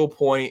single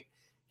point,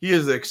 he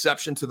is the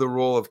exception to the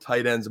rule of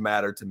tight ends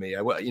matter to me.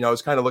 I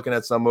was kind of looking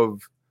at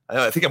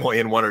I think I'm only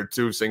in 1 or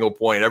 2 single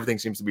point. Everything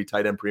seems to be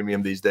tight end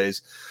premium these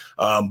days.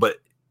 But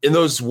in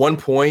those 1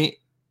 point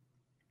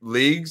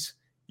leagues,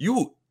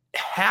 you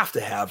have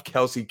to have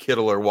Kelsey,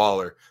 Kittle, or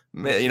Waller,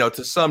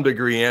 to some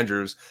degree,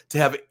 Andrews, to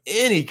have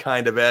any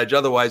kind of edge.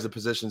 Otherwise, the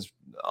position's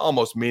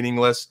almost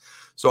meaningless.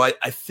 So I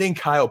think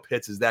Kyle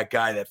Pitts is that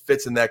guy that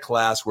fits in that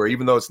class where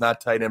even though it's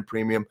not tight end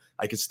premium,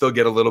 I can still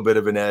get a little bit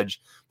of an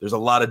edge. There's a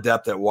lot of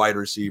depth at wide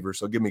receiver.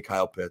 So give me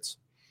Kyle Pitts.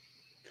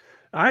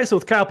 All right, so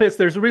with Kyle Pitts,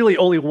 there's really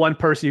only one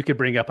person you could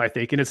bring up, I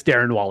think, and it's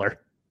Darren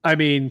Waller. I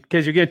mean,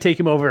 because you're going to take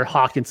him over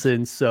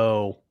Hawkinson.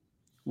 So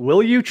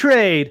will you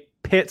trade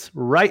Pitts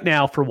right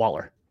now for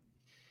Waller?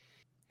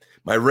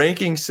 My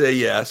rankings say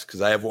yes,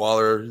 because I have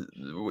Waller,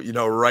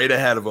 right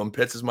ahead of him.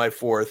 Pitts is my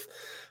 4th.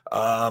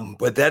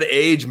 But that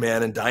age,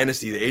 man, in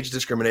Dynasty, the age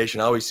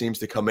discrimination always seems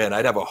to come in.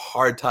 I'd have a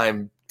hard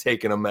time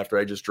taking him after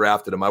I just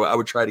drafted him. I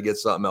would try to get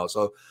something else.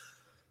 So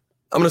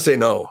I'm going to say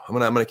no. I'm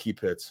going to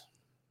keep Pitts.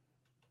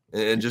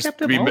 And just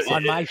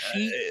on my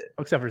sheet,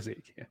 except for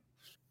Zeke. Yeah.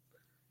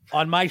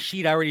 On my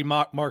sheet, I already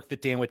marked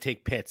that Dan would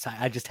take Pitts.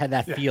 I just had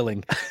that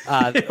feeling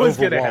it was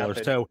over gonna Waller.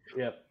 Happen. So,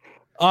 yep.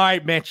 All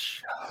right,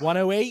 Mitch,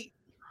 108.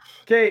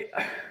 Okay,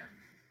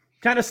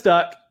 kind of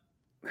stuck.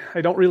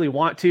 I don't really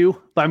want to,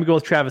 but I'm gonna go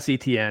with Travis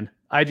Etienne.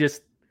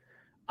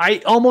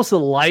 I almost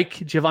like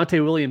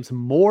Javonte Williams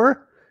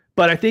more,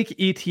 but I think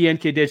Etienne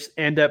could just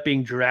end up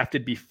being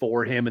drafted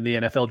before him in the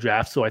NFL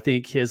draft. So I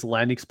think his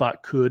landing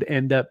spot could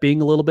end up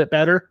being a little bit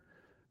better.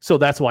 So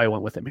that's why I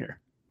went with him here.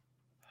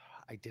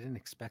 I didn't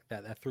expect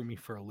that. That threw me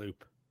for a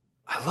loop.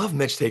 I love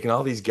Mitch taking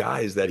all these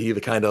guys that he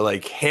kind of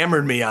like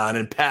hammered me on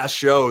in past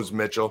shows,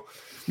 Mitchell.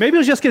 Maybe it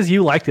was just because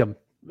you liked him.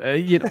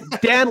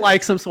 Dan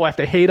likes him, so I have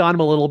to hate on him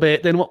a little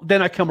bit.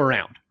 Then I come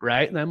around,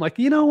 right? And I'm like,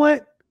 you know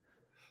what?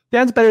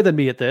 Dan's better than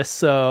me at this,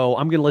 so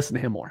I'm going to listen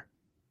to him more.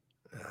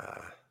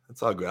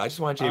 That's all good. I just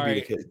want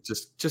JB to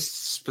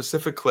just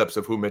specific clips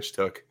of who Mitch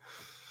took.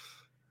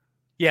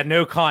 Yeah,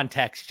 no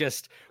context.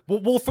 Just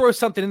we'll throw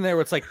something in there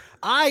where it's like,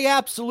 I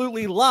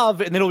absolutely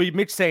love, and then it'll be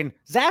Mitch saying,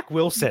 Zach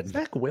Wilson.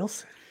 Zach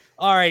Wilson.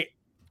 All right.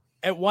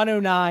 At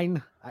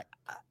 109,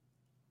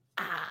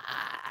 I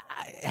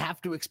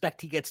have to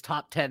expect he gets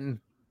top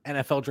 10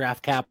 NFL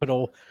draft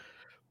capital,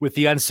 with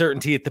the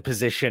uncertainty at the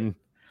position,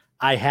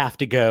 I have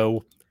to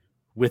go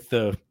with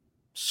the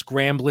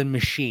scrambling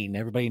machine.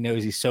 Everybody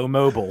knows he's so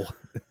mobile.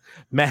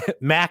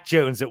 Mac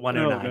Jones at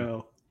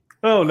 109.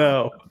 Oh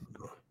no.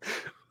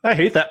 I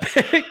hate that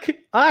pick.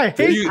 I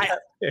hate that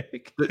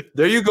pick.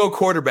 There you go,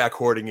 quarterback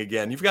hoarding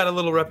again. You've got a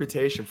little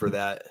reputation for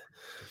that.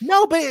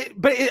 No,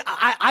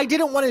 I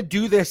didn't want to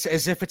do this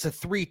as if it's a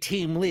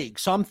 3-team league.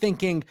 So I'm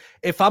thinking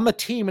if I'm a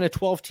team in a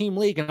 12-team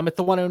league and I'm at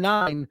the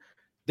 109,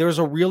 there's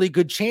a really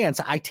good chance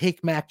I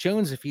take Mac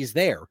Jones if he's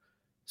there.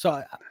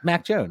 So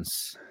Mac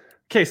Jones.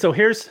 Okay, so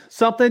here's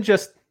something,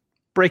 just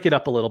break it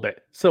up a little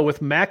bit. So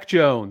with Mac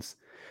Jones,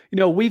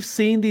 we've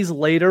seen these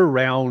later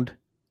round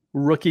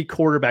rookie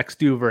quarterbacks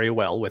do very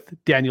well with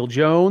Daniel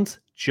Jones,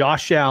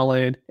 Josh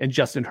Allen, and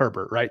Justin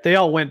Herbert, right? They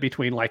all went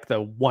between like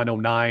the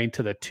 109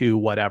 to the 2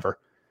 whatever.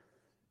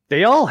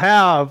 They all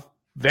have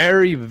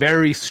very,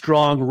 very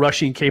strong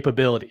rushing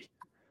capability.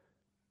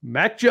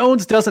 Mac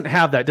Jones doesn't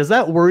have that. Does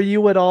that worry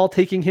you at all,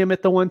 taking him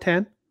at the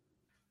 110?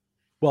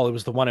 Well, it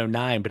was the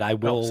 109, but I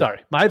will. Oh,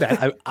 sorry, my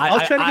bad.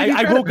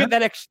 I will get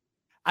that extra.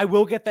 I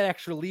will get that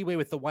extra leeway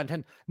with the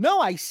 110.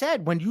 No, I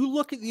said when you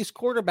look at these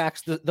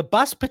quarterbacks, the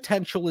bust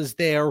potential is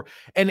there,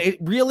 and it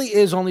really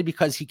is only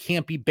because he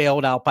can't be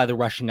bailed out by the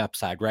rushing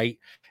upside, right?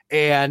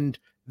 And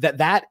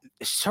that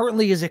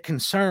certainly is a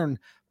concern.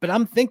 But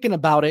I'm thinking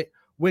about it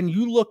when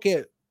you look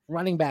at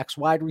running backs,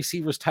 wide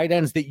receivers, tight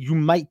ends that you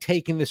might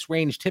take in this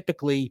range.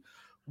 Typically,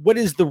 what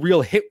is the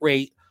real hit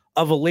rate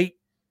of a late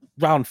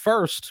round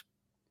first?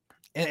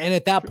 And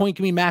at that point,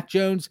 give me Mac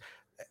Jones.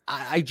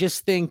 I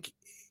just think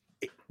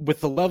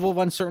with the level of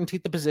uncertainty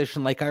at the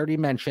position, like I already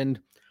mentioned,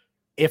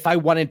 if I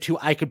wanted to,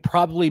 I could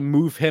probably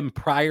move him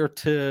prior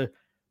to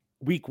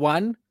week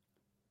 1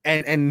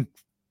 and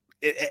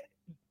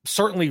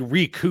certainly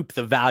recoup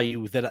the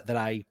value that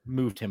I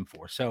moved him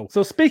for. So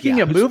speaking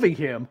of moving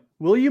him,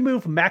 will you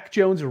move Mac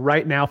Jones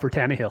right now for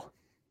Tannehill?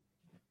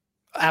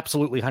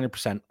 Absolutely,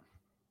 100%.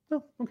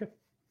 Oh, okay.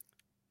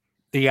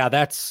 Yeah,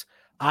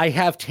 I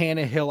have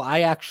Tannehill.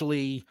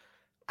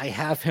 I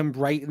have him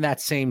right in that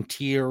same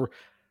tier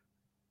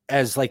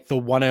as like the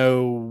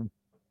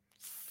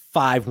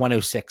 105,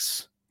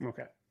 106.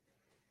 Okay.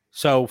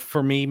 So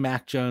for me,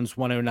 Mac Jones,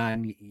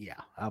 109. Yeah,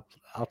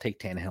 I'll take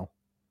Tannehill.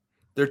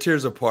 They're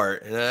tiers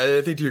apart. And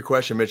I think to your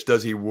question, Mitch,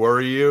 does he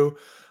worry you?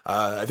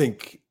 I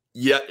think,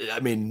 yeah, I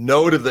mean,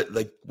 no to the,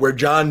 like where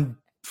John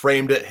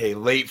framed it. Hey,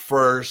 late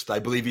first, I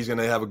believe he's going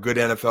to have a good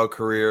NFL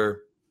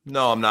career.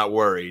 No, I'm not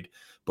worried.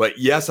 But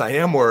yes, I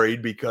am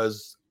worried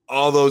because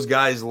all those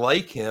guys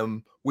like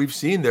him, we've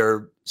seen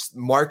their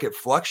market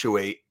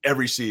fluctuate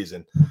every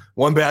season.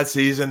 One bad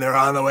season, they're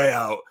on the way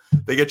out.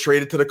 They get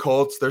traded to the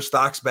Colts, their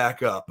stocks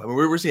back up. I mean,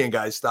 we're seeing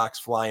guys' stocks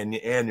flying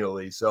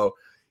annually. So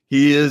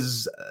he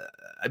is,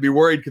 I'd be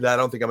worried because I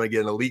don't think I'm going to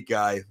get an elite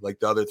guy like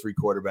the other 3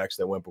 quarterbacks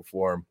that went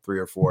before him, 3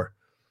 or 4.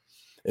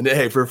 And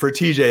hey, for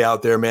TJ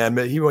out there, man,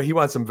 he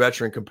wants some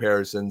veteran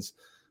comparisons.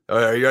 You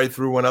already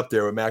threw one up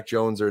there with Mac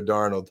Jones or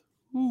Darnold.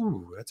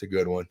 Ooh, that's a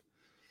good one.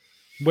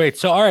 Wait,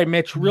 so all right,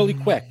 Mitch, really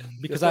quick,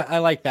 because I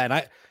like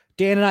that.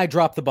 Dan and I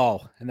dropped the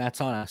ball, and that's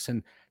on us.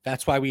 And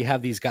that's why we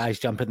have these guys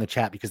jump in the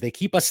chat, because they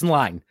keep us in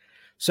line.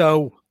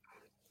 So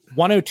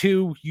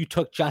 102, you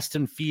took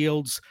Justin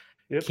Fields.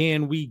 Yep.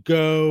 Can we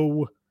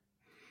go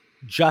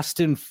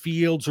Justin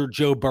Fields or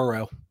Joe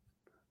Burrow?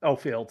 Oh,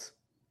 Fields.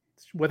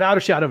 Without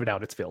a shadow of a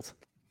doubt, it's Fields.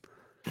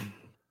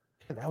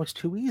 That was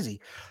too easy.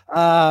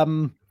 Where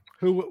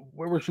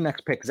was your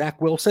next pick?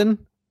 Zach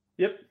Wilson?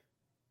 Yep.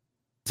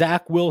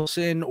 Zach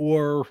Wilson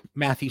or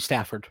Matthew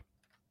Stafford?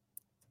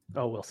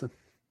 Oh, Wilson.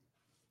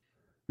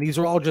 These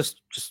are all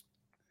just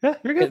yeah,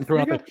 you're good.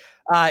 You're good.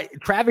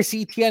 Travis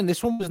Etienne.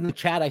 This one was in the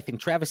chat, I think.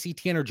 Travis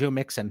Etienne or Joe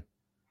Mixon?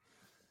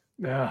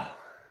 I'm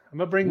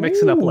gonna bring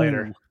Mixon up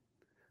later.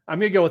 I'm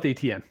gonna go with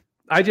Etienne.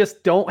 I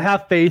just don't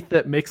have faith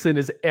that Mixon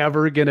is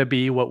ever gonna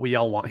be what we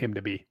all want him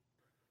to be,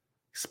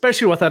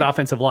 especially with that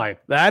offensive line.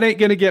 That ain't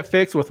gonna get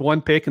fixed with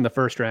one pick in the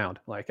first round.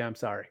 Like, I'm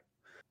sorry.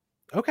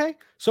 Okay,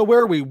 so where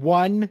are we?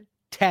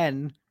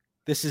 110.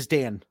 This is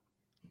Dan.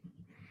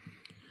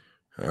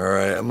 All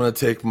right, I'm going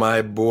to take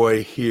my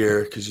boy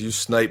here because you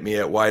sniped me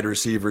at wide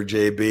receiver,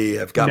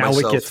 JB.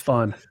 It gets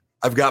fun.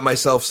 I've got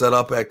myself set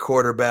up at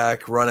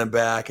quarterback, running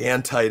back,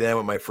 and tight end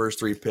with my first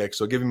 3 picks.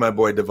 So give me my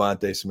boy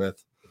Devontae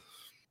Smith.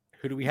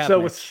 Who do we have?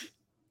 So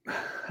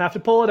have to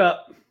pull it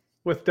up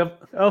with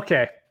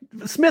okay.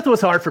 Smith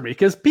was hard for me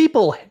because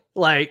people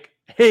like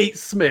hate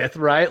Smith,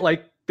 right?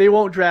 Like they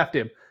won't draft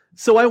him.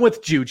 So I went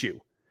with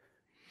Juju.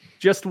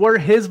 Just where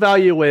his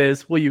value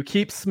is, will you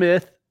keep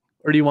Smith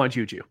or do you want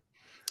Juju?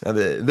 Now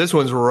this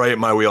one's right in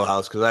my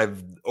wheelhouse because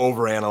I've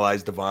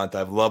overanalyzed Devonta.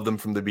 I've loved him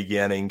from the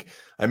beginning.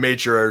 I made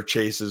sure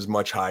Chase is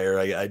much higher.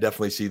 I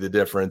definitely see the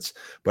difference,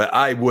 but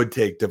I would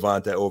take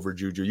Devonta over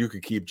Juju. You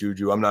could keep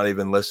Juju. I'm not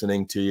even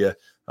listening to you.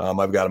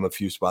 I've got him a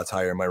few spots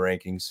higher in my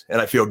rankings, and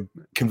I feel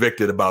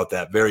convicted about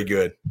that. Very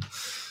good.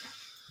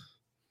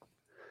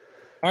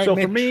 All right, so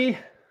Mitch, for me,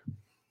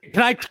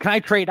 can I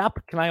trade up?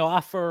 Can I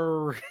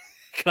offer?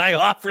 Can I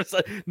offer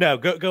some? No,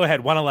 go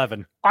ahead.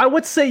 111. I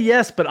would say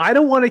yes, but I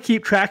don't want to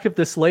keep track of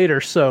this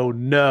later, so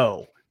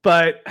no.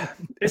 But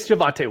it's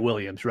Javonte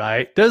Williams,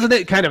 right? Doesn't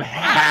it kind of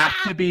have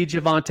to be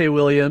Javonte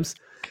Williams?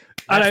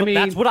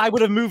 That's what I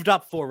would have moved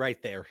up for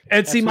right there.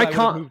 And see, my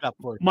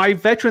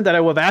veteran that I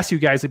would have asked you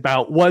guys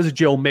about was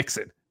Joe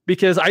Mixon,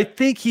 because I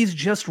think he's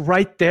just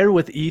right there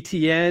with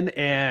ETN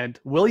and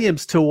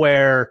Williams, to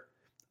where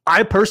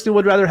I personally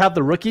would rather have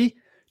the rookie,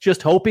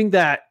 just hoping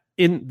that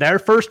in their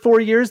first 4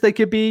 years, they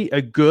could be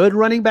a good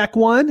running back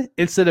one,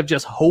 instead of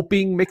just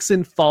hoping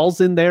Mixon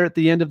falls in there at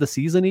the end of the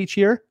season each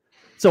year.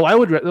 So I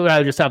would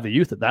rather just have the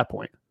youth at that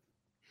point.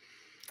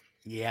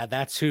 Yeah,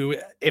 that's who.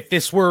 If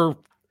this were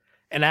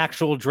an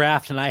actual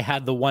draft and I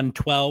had the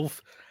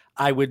 112,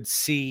 I would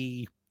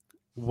see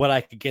what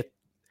I could get.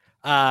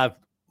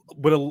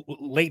 Would a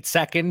late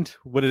second,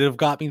 would it have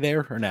got me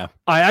there or no?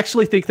 I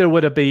actually think there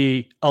would have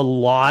been a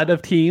lot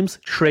of teams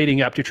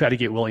trading up to try to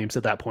get Williams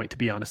at that point, to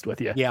be honest with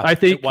you. Yeah, I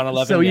think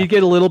 111, so. You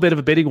get a little bit of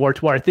a bidding war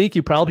to where I think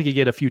you probably could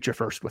get a future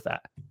first with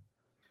that.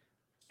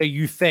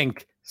 You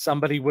think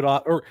somebody would,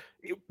 or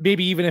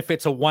maybe even if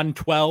it's a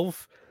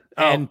 112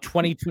 and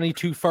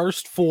 2022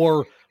 first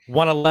for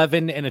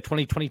 111 and a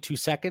 2022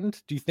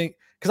 second, do you think?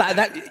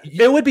 Because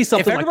it would be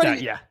something like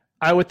that. Yeah,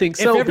 I would think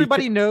so. If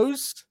everybody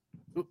knows.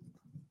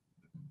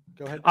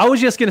 Go ahead. I was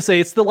just going to say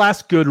it's the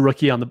last good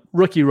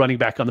rookie running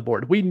back on the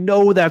board. We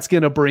know that's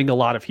going to bring a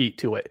lot of heat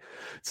to it.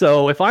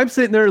 So if I'm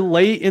sitting there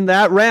late in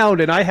that round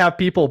and I have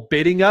people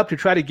bidding up to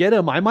try to get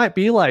him, I might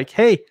be like,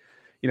 hey,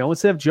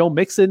 instead of Joe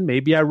Mixon,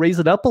 maybe I raise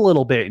it up a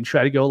little bit and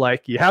try to go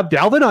like, you have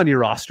Dalvin on your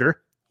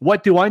roster.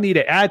 What do I need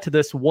to add to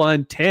this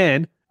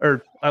 110?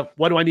 Or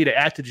what do I need to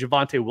add to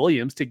Javonte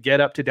Williams to get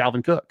up to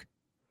Dalvin Cook?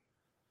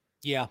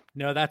 Yeah,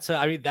 no,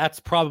 that's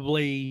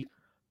probably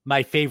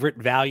my favorite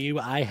value.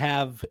 I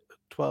have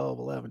 12,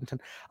 11,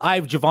 10. I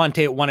have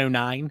Javonte at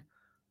 109.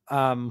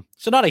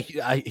 So not a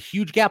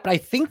huge gap, but I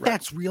think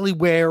that's really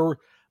where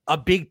a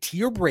big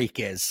tier break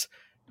is.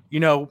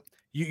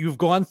 You've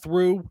gone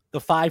through the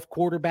 5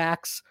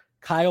 quarterbacks,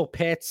 Kyle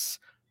Pitts,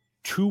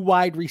 2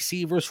 wide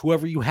receivers,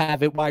 whoever you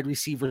have at wide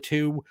receiver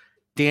 2.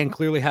 Dan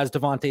clearly has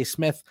Devontae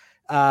Smith.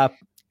 And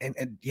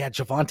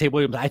Javonte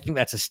Williams, I think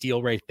that's a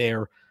steal right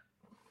there.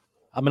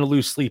 I'm going to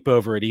lose sleep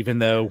over it, even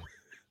though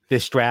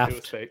this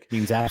draft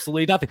means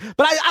absolutely nothing.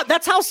 But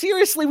that's how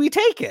seriously we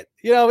take it.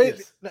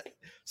 Yes.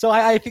 So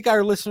I think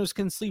our listeners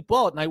can sleep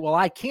well at night. Well,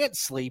 I can't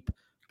sleep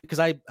because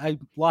I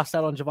lost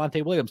out on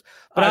Javonte Williams.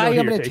 But I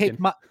am going to take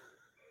my...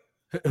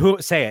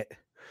 Who say it?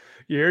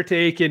 You're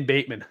taking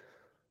Bateman.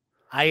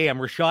 I am.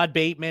 Rashad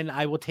Bateman.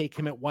 I will take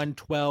him at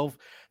 112.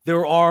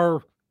 There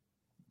are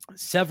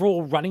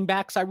several running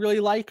backs I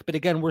really like, but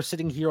again, we're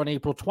sitting here on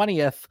April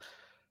 20th.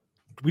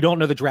 We don't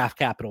know the draft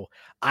capital.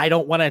 I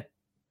don't want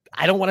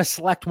to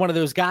select one of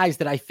those guys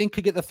that I think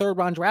could get the 3rd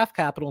round draft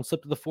capital and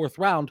slip to the 4th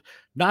round.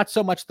 Not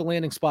so much the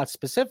landing spot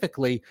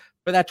specifically,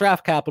 but that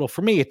draft capital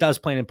for me, it does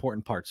play an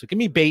important part. So give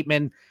me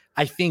Bateman.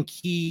 I think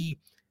he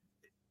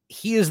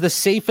is the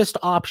safest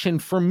option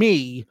for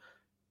me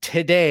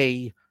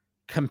today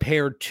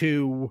compared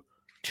to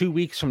 2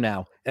 weeks from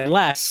now.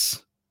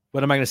 Unless,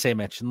 what am I going to say,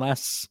 Mitch?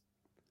 Unless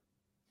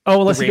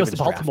he goes to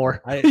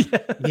Baltimore. He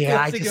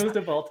goes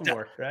to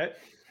Baltimore, right?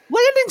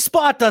 Landing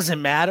spot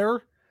doesn't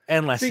matter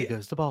unless he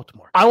goes to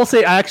Baltimore. I will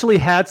say I actually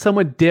had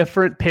someone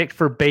different picked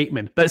for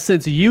Bateman, but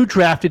since you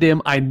drafted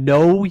him, I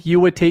know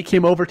you would take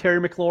him over Terry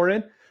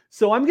McLaurin.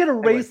 So I'm going to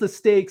raise the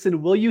stakes,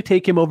 and will you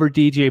take him over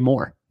DJ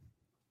Moore?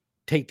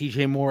 Take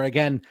DJ Moore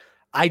again.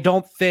 I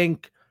don't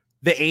think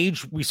the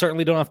age, we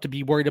certainly don't have to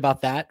be worried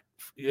about that.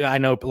 I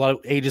know a lot of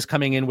age is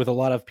coming in with a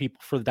lot of people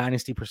for the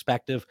dynasty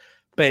perspective,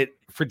 but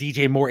for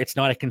DJ Moore, it's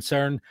not a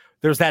concern.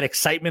 There's that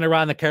excitement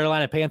around the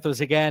Carolina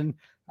Panthers again.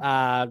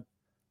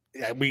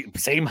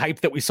 Same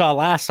hype that we saw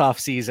last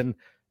offseason.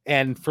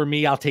 And for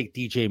me, I'll take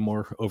DJ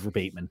Moore over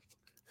Bateman.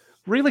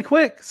 Really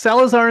quick,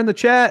 Salazar in the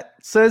chat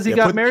says he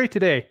got married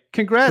today.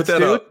 Congrats,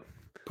 dude. Up.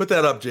 Put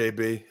that up,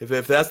 JB.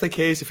 If that's the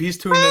case, if he's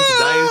tuning into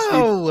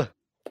Dynasty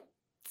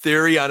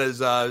Theory on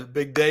his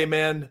big day,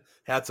 man,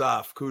 hats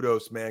off.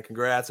 Kudos, man.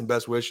 Congrats and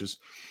best wishes.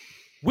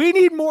 We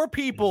need more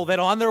people that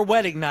on their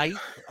wedding night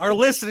are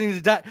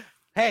listening to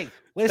Hey,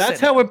 listen. That's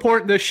how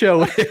important this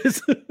show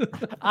is.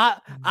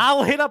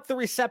 I'll hit up the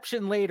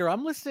reception later.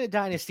 I'm listening to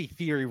Dynasty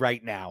Theory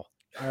right now.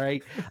 All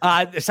right.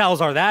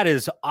 Salazar, that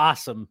is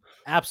awesome.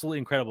 Absolutely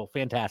incredible.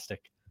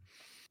 Fantastic.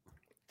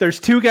 There's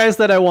 2 guys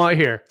that I want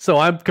here. So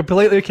I'm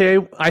completely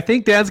okay. I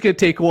think Dan's going to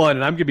take one,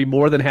 and I'm going to be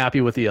more than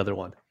happy with the other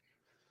one.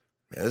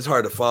 Yeah, it's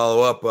hard to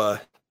follow up. Right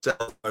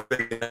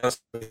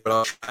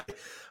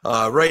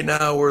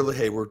now,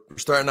 we're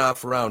starting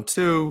off round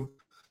 2.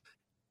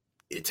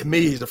 To me,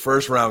 he's the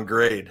 1st round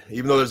grade.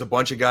 Even though there's a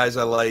bunch of guys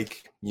I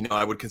like,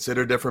 I would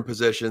consider different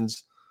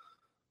positions.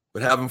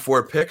 But having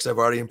 4 picks, I've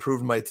already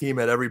improved my team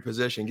at every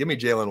position. Give me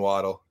Jalen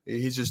Waddle.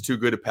 He's just too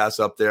good to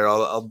pass up there.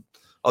 I'll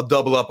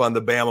double up on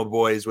the Bama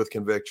boys with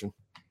conviction.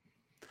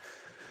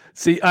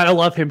 See, I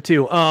love him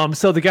too.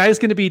 So the guy is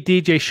going to be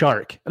DJ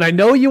Shark. And I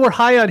know you were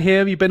high on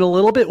him. You've been a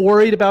little bit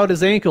worried about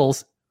his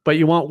ankles, but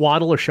you want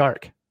Waddle or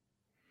Shark?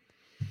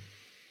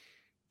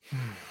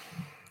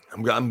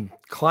 I'm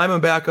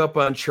climbing back up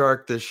on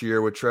Chark this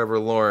year with Trevor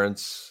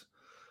Lawrence.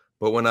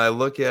 But when I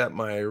look at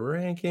my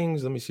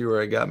rankings, let me see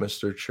where I got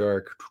Mr.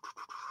 Chark.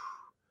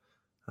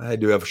 I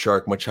do have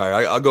Chark much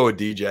higher. I'll go with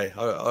DJ.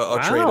 I'll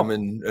trade him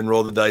and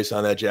roll the dice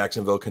on that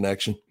Jacksonville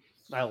connection.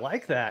 I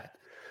like that.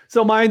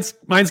 So mine's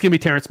going to be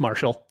Terrace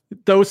Marshall.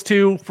 Those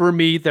two, for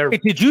me, they're...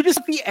 Wait, did you just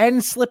at the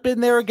end slip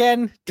in there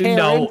again, Terrence?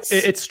 No,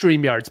 it's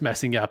StreamYard's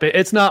messing up.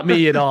 It's not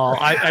me at all.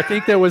 I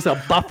think there was a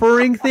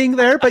buffering thing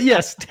there. But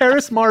yes,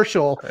 Terrace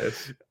Marshall.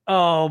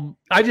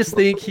 I just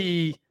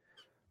think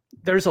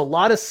there's a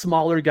lot of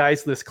smaller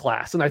guys in this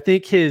class. And I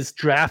think his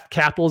draft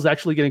capital is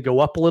actually going to go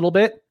up a little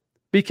bit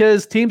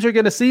because teams are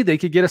going to see they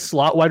could get a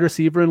slot wide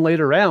receiver in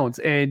later rounds.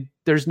 And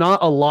there's not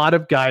a lot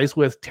of guys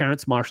with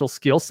Terrace Marshall's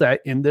skill set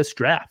in this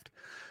draft.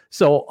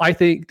 So I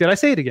think, did I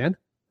say it again?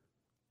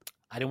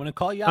 I didn't want to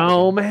call you out.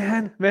 Oh,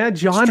 man,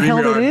 John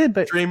held it in.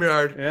 But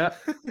StreamYard. Yeah,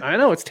 I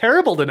know. It's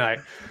terrible tonight.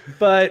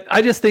 But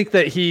I just think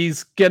that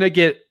he's going to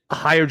get a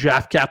higher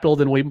draft capital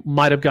than we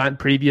might have gotten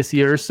previous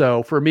years.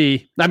 So for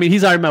me, I mean,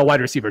 he's already my wide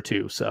receiver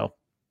too. So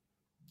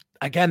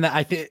again,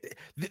 I think,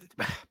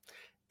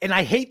 and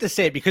I hate to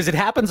say it because it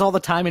happens all the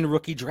time in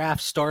rookie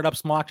drafts,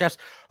 startups, mock drafts.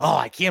 Oh,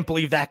 I can't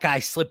believe that guy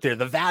slipped there.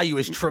 The value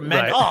is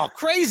tremendous. Right. Oh,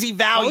 crazy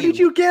value. How did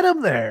you get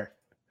him there?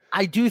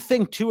 I do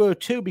think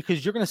 202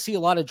 because you're going to see a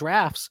lot of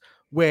drafts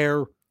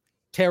where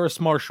Terrace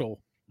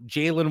Marshall,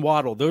 Jalen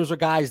Waddle, those are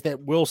guys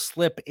that will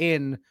slip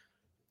in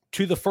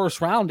to the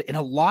first round in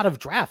a lot of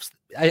drafts.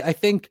 I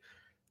think,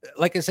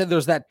 like I said,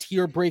 there's that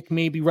tier break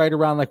maybe right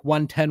around like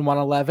 110,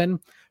 111,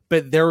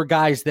 but there are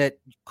guys that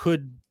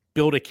could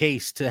build a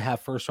case to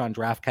have first round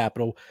draft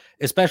capital,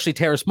 especially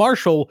Terrace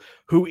Marshall,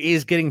 who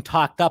is getting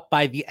talked up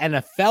by the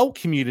NFL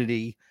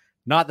community,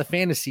 not the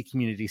fantasy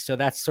community. So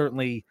that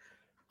certainly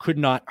could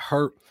not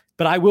hurt.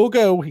 But I will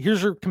go,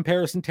 here's your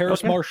comparison,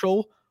 Terrace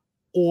Marshall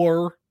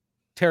or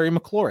Terry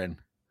McLaurin.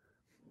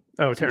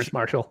 Oh, Terrace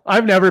Marshall.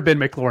 I've never been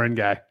McLaurin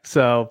guy.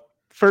 So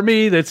for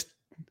me, and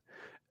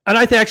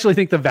I actually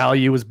think the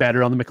value is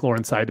better on the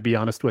McLaurin side, to be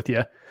honest with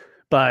you.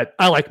 But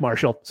I like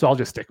Marshall, so I'll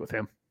just stick with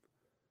him.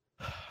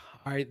 All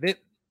right.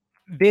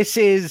 This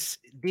is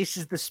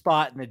the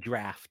spot in the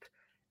draft.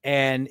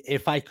 And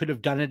if I could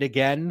have done it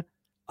again,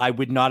 I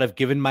would not have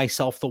given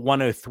myself the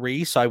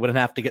 103, so I wouldn't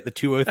have to get the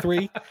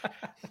 203.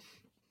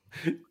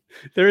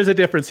 There is a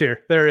difference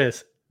here. There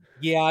is.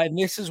 Yeah, and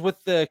this is with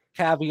the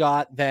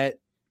caveat that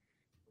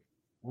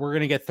we're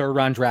going to get third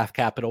round draft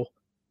capital.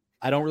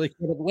 I don't really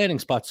care about the landing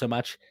spot so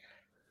much.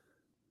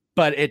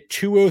 But at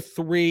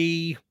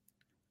 203,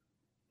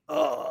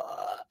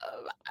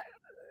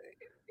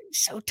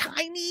 so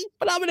tiny,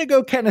 but I'm going to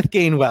go Kenneth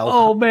Gainwell.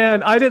 Oh,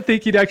 man, I didn't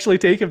think you'd actually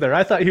take him there.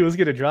 I thought he was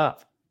going to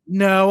drop.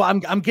 No, I'm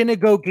going to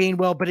go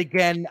Gainwell, but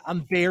again,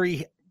 I'm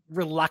very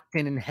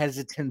reluctant and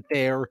hesitant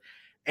there,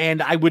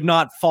 and I would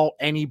not fault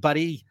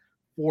anybody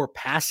for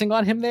passing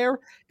on him there.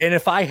 And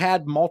if I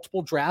had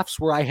multiple drafts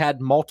where I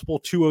had multiple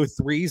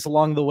 203s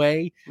along the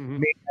way,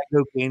 maybe I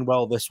go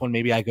Gainwell this one,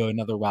 maybe I go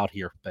another route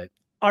here. But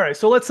all right,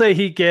 so let's say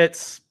he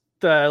gets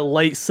the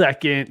late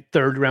second,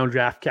 third round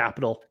draft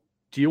capital.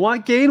 Do you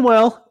want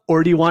Gainwell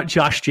or do you want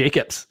Josh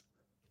Jacobs?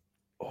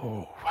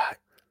 Oh,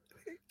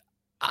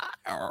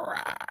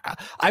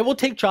 I will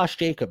take Josh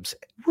Jacobs.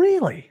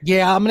 Really?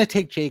 Yeah, I'm going to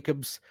take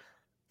Jacobs.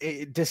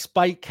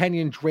 Despite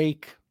Kenyon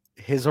Drake,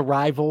 his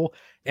arrival,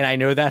 and I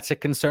know that's a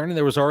concern, and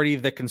there was already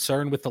the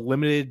concern with the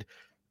limited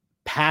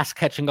pass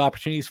catching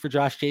opportunities for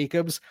Josh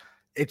Jacobs.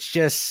 It's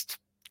just,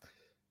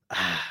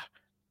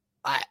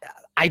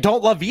 I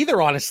don't love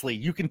either, honestly.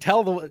 You can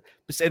tell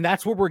and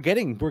that's what we're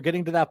getting. We're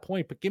getting to that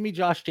point, but give me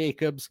Josh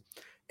Jacobs.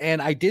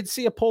 And I did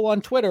see a poll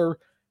on Twitter,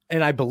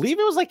 and I believe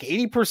it was like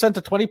 80%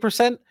 to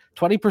 20%.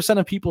 20%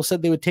 of people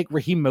said they would take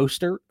Raheem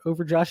Mostert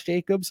over Josh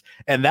Jacobs,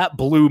 and that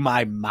blew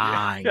my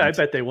mind. Yeah, I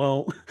bet they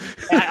won't.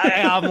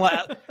 I'm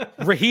like,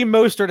 Raheem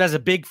Mostert has a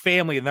big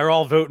family, and they're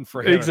all voting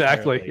for him.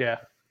 Exactly, apparently. yeah.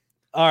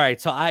 All right,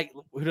 so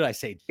who did I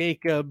say?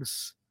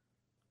 Jacobs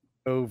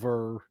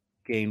over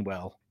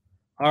Gainwell.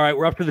 All right,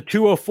 we're up to the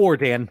 204,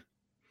 Dan.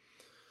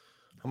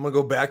 I'm going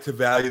to go back to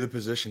value the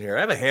position here.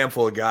 I have a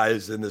handful of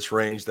guys in this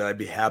range that I'd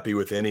be happy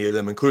with any of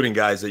them, including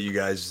guys that you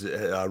guys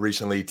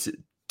recently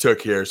took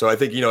here. So I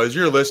think, as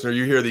you're a listener,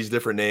 you hear these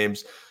different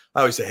names. I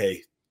always say,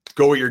 hey,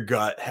 go with your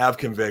gut, have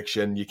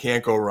conviction. You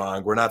can't go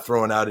wrong. We're not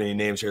throwing out any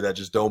names here that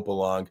just don't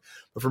belong.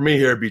 But for me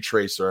here, it'd be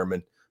Trey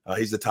Sermon.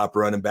 He's the top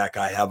running back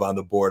I have on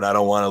the board. I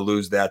don't want to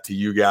lose that to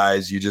you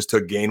guys. You just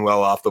took Gainwell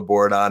off the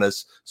board on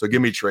us. So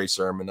give me Trey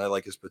Sermon. I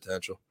like his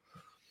potential.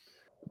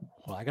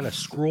 Well, I got to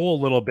scroll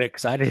a little bit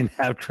because I didn't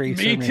have Trey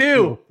Sermon. Me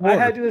too. I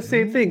had to do the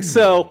same thing.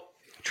 So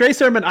Trey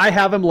Sermon, I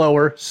have him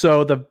lower.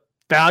 So the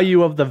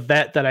value of the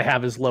vet that I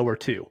have is lower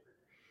too.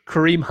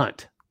 Kareem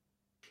Hunt.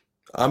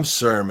 I'm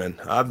Sermon.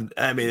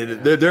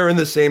 They're in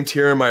the same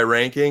tier in my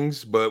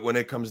rankings, but when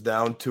it comes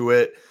down to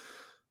it,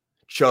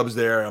 Chubb's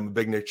there. I'm a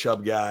big Nick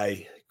Chubb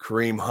guy.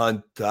 Kareem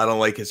Hunt, I don't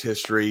like his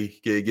history.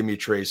 Give me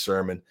Trey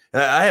Sermon.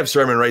 And I have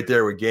Sermon right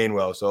there with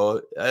Gainwell.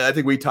 So I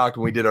think we talked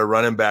when we did our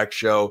running back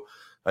show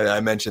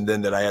I mentioned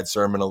then that I had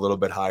Sermon a little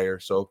bit higher.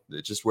 So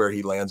it's just where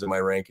he lands in my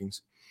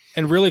rankings.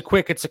 And really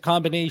quick, it's a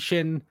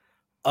combination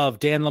of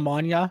Dan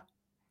Lamagna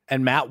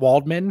and Matt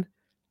Waldman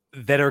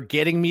that are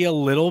getting me a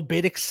little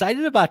bit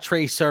excited about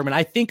Trey Sermon.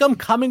 I think I'm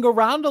coming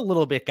around a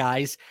little bit,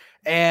 guys.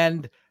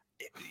 And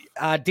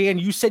Dan,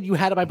 you said you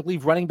had him, I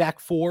believe, running back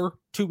 4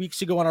 2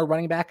 weeks ago on our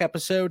running back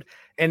episode.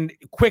 And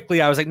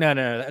quickly, I was like, no,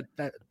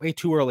 that way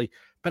too early.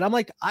 But I'm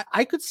like,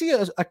 I could see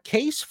a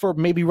case for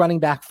maybe running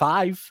back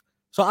 5.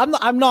 So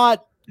I'm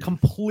not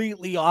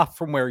completely off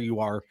from where you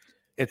are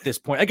at this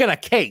point. Again, a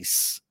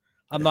case.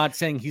 I'm not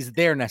saying he's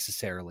there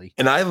necessarily.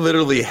 And I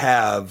literally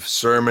have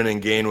Sermon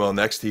and Gainwell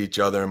next to each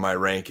other in my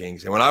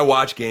rankings. And when I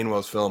watch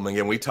Gainwell's film,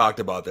 again, we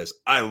talked about this,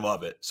 I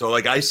love it. So,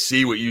 like, I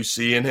see what you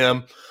see in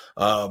him.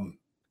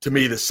 To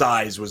me, the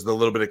size was the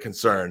little bit of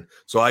concern.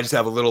 So I just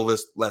have a little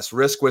less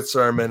risk with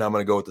Sermon. I'm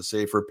going to go with the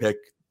safer pick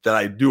that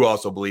I do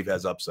also believe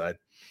has upside.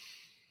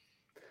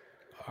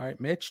 All right,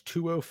 Mitch,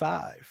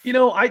 205. You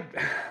know, I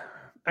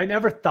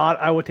never thought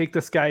I would take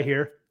this guy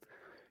here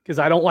because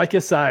I don't like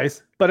his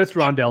size, but it's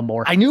Rondale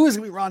Moore. I knew it was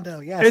going to be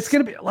Rondale, yes. It's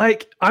going to be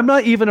like, I'm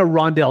not even a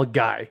Rondale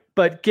guy,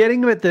 but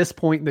getting him at this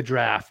point in the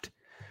draft,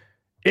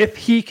 if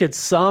he could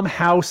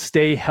somehow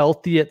stay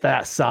healthy at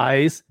that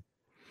size,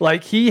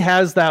 like he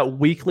has that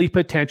weekly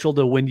potential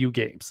to win you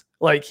games.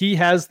 Like he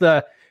has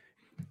the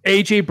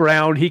AJ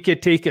Brown, he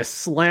could take a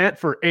slant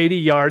for 80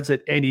 yards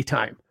at any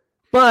time,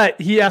 but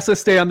he has to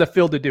stay on the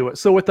field to do it.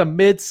 So with a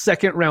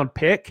mid-second round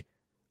pick,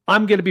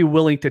 I'm going to be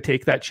willing to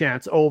take that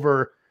chance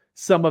over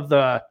some of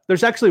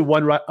there's actually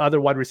one other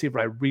wide receiver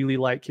I really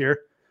like here,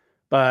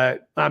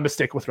 but I'm going to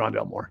stick with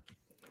Rondale Moore.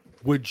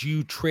 Would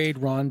you trade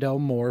Rondale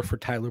Moore for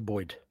Tyler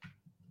Boyd?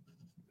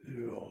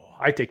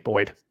 I take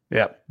Boyd.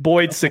 Yeah.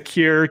 Boyd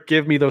secure.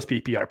 Give me those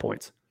PPR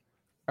points.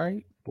 All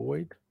right.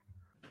 Boyd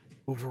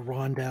over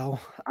Rondale.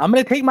 I'm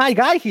going to take my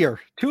guy here.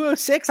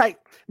 206. I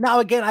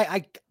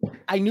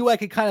knew I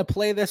could kind of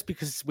play this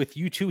because with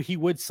you two, he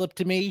would slip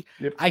to me.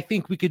 Yep. I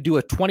think we could do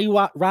a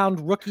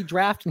 20-round rookie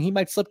draft and he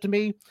might slip to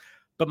me.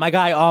 But my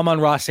guy,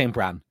 Amon-Ra St.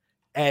 Brown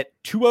at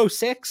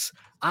 206,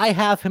 I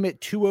have him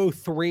at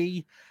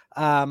 203.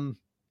 But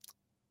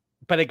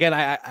again,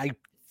 I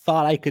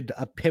thought I could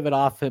pivot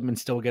off him and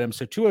still get him.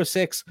 So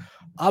 206,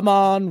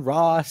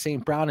 Amon-Ra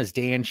St. Brown as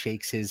Dan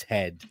shakes his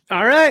head.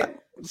 All right.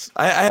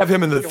 I have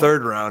him in the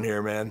 3rd round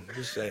here, man.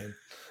 Just saying.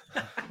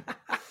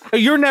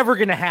 You're never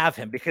going to have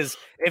him because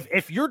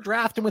if you're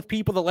drafting with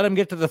people that let him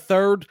get to the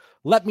 3rd,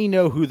 let me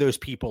know who those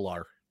people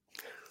are.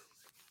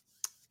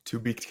 To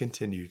be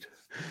continued.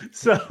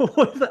 So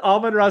with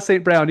Amon-Ra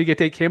St. Brown, you can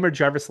take him or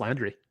Jarvis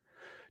Landry.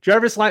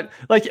 Jarvis Landry,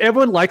 like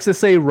everyone likes to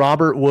say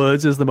Robert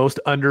Woods is the most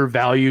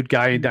undervalued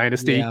guy in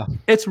Dynasty. Yeah.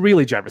 It's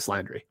really Jarvis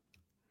Landry.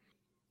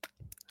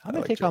 I'm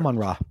going to take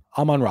Amon-Ra.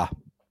 Amon-Ra.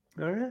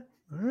 All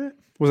right.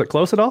 Was it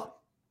close at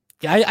all?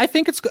 Yeah, I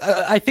think it's.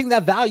 I think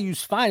that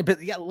value's fine,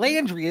 but yeah,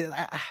 Landry.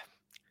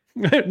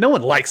 No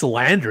one likes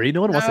Landry.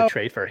 No one wants to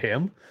trade for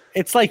him.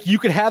 It's like you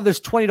could have this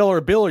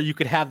 $20 bill, or you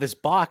could have this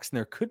box, and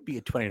there could be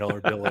a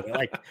 $20 bill. In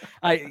it.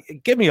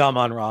 Like, give me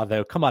Amon-Ra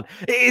though. Come on,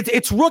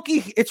 it's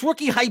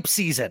rookie hype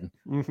season.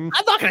 Mm-hmm.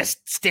 I'm not going to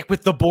stick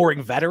with the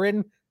boring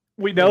veteran.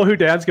 We know who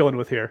Dad's going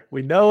with here.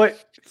 We know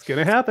it. It's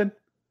going to happen.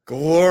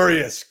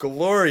 Glorious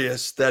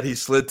that he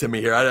slid to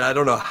me here. I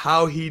don't know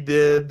how he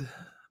did,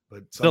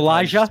 but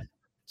Elijah.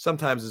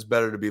 Sometimes it's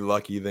better to be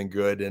lucky than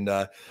good. And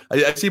I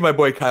see my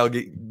boy Kyle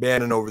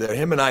Bannon over there.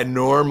 Him and I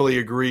normally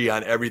agree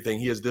on everything.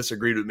 He has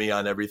disagreed with me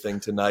on everything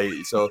tonight.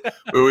 So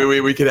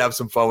we could have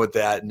some fun with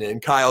that.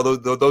 And Kyle,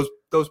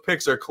 those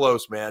picks are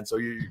close, man. So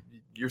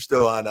you're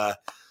still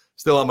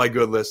on my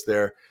good list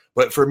there.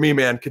 But for me,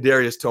 man,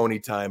 Kadarius Toney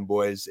time,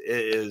 boys.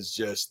 It is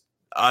just,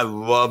 I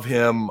love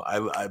him.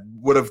 I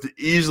would have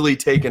easily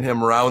taken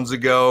him rounds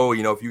ago.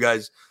 You know, if you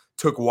guys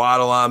took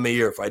Waddle on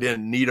me, or if I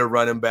didn't need a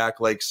running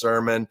back like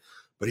Sermon.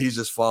 But he's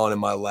just falling in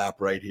my lap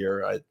right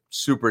here.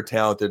 Super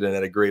talented and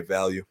at a great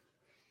value.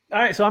 All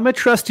right, so I'm going to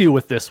trust you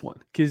with this one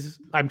because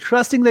I'm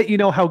trusting that you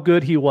know how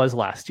good he was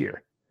last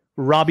year.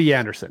 Robbie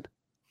Anderson.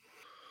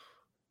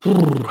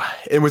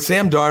 And with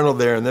Sam Darnold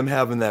there and them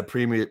having that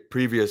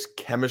previous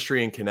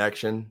chemistry and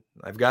connection,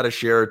 I've got a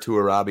share or two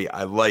of Robbie.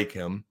 I like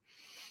him.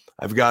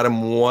 I've got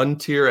him 1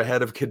 tier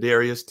ahead of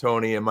Kadarius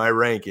Toney in my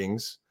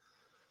rankings.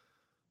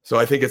 So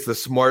I think it's the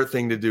smart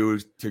thing to do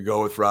to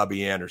go with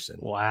Robbie Anderson.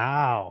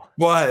 Wow.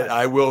 But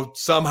I will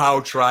somehow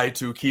try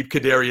to keep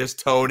Kadarius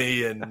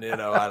Toney and,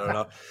 I don't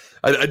know.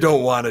 I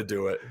don't want to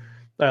do it.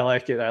 I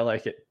like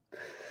it.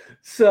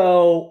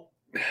 So,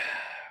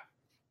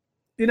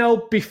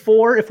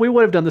 before, if we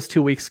would have done this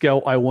 2 weeks ago,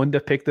 I wouldn't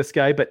have picked this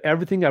guy, but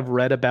everything I've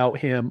read about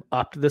him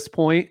up to this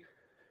point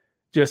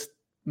just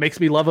makes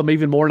me love him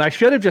even more. And I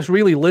should have just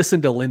really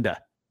listened to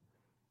Linda.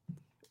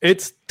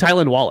 It's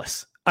Tylan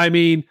Wallace. I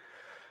mean,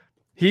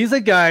 he's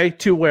a guy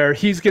to where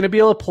he's going to be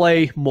able to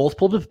play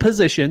multiple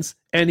positions,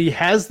 and he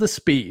has the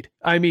speed.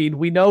 I mean,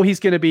 we know he's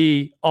going to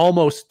be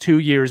almost 2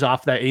 years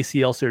off that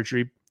ACL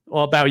surgery,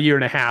 well, about a year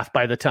and a half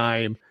by the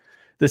time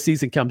the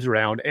season comes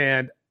around.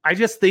 And I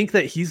just think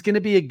that he's going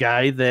to be a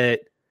guy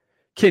that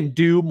can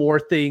do more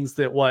things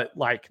than what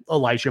like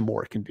Elijah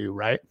Moore can do,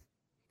 right?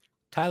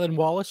 Tylan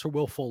Wallace or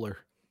Will Fuller?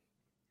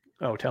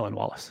 Oh, Tylan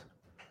Wallace.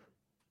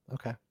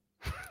 Okay.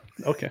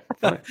 Okay.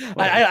 Fine.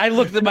 I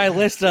looked at my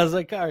list and I was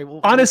like, all right.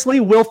 Well, honestly,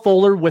 Will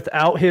Fuller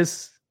without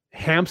his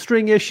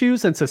hamstring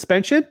issues and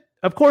suspension,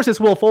 of course it's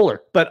Will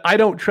Fuller, but I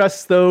don't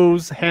trust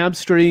those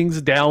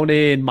hamstrings down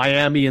in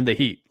Miami in the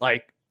heat.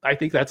 Like, I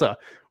think that's a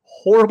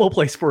horrible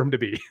place for him to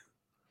be.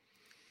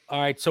 All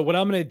right. So what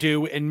I'm going to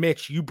do, and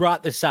Mitch, you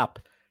brought this up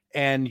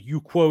and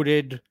you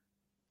quoted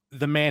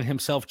the man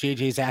himself,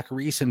 JJ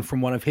Zachariason,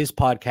 from one of his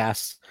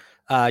podcasts.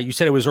 You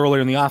said it was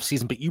earlier in the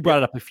offseason, but you brought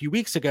it up a few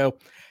weeks ago.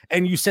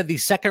 And you said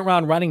these second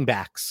round running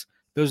backs,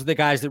 those are the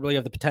guys that really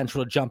have the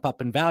potential to jump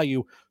up in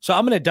value. So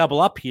I'm going to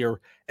double up here.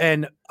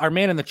 And our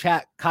man in the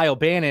chat, Kyle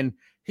Bannon,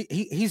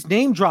 he's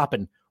name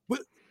dropping.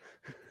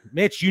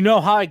 Mitch, you know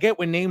how I get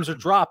when names are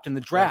dropped in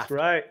the draft. That's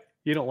right.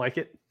 You don't like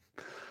it?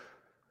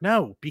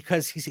 No,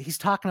 because he's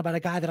talking about a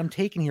guy that I'm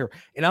taking here.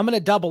 And I'm going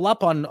to double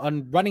up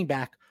on running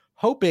back,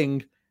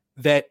 hoping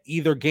that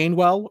either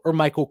Gainwell or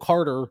Michael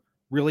Carter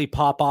really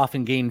pop off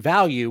and gain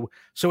value.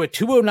 So at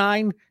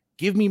 209,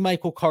 give me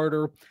Michael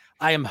Carter.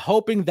 I am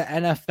hoping the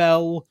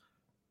NFL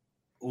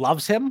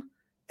loves him.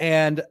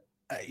 And,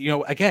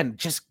 again,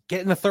 just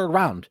get in the third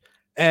round.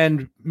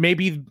 And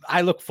maybe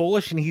I look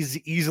foolish and he's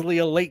easily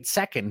a late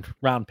second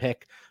round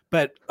pick,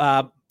 but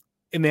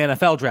in the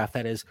NFL draft,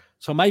 that is.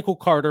 So Michael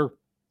Carter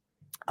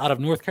out of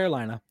North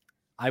Carolina,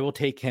 I will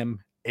take him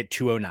at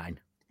 209.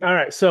 All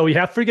right. So you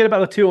have to forget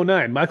about the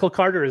 209. Michael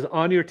Carter is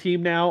on your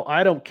team now.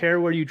 I don't care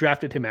where you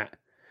drafted him at.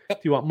 Do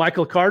you want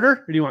Michael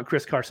Carter or do you want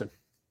Chris Carson?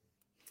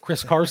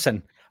 Chris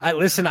Carson.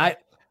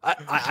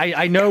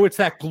 I know it's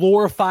that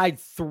glorified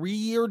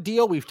 3-year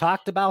deal. We've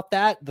talked about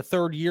that. The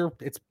third year,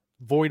 it's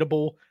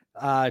voidable.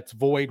 It's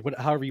void,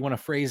 however you want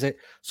to phrase it.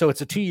 So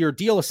it's a 2-year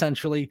deal,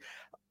 essentially.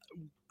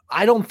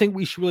 I don't think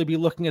we should really be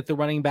looking at the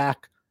running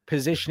back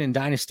position in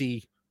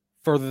Dynasty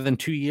further than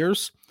 2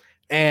 years.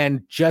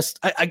 And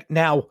just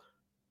now,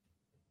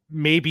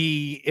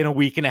 maybe in a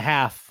week and a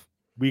half,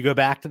 we go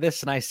back to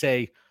this and I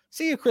say,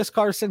 see you, Chris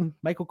Carson,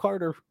 Michael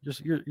Carter,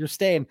 you're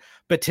staying.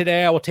 But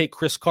today I will take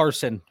Chris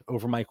Carson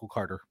over Michael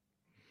Carter.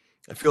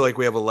 I feel like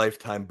we have a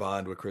lifetime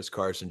bond with Chris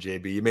Carson,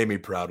 JB. You made me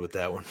proud with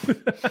that one.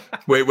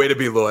 way to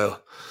be loyal.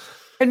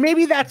 And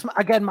maybe that's,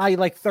 again, my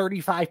like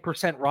 35%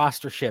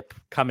 rostership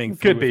coming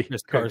Could be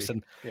Chris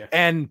Carson. Yeah.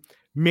 And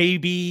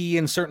maybe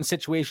in certain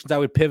situations I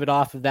would pivot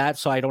off of that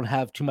so I don't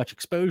have too much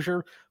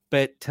exposure.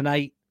 But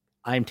tonight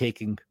I'm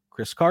taking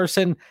Chris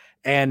Carson.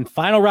 And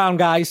final round,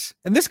 guys.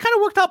 And this kind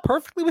of worked out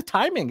perfectly with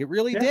timing. It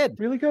really did.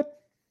 Really good.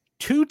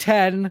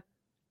 210.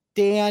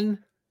 Dan,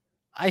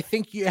 I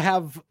think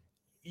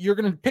you're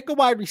going to pick a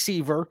wide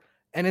receiver,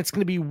 and it's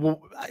going to be,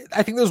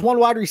 I think there's one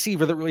wide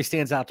receiver that really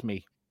stands out to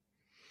me.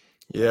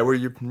 Yeah,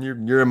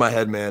 you're in my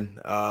head, man.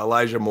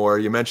 Elijah Moore,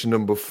 you mentioned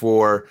him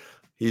before.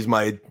 He's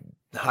my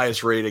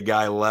highest rated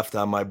guy left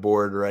on my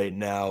board right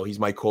now. He's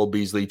my Cole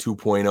Beasley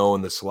 2.0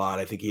 in the slot.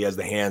 I think he has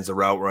the hands, the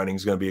route running.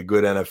 He's going to be a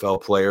good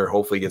NFL player.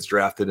 Hopefully gets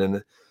drafted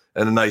in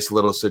a nice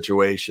little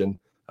situation.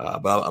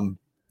 But I'm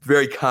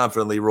very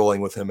confidently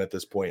rolling with him at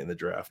this point in the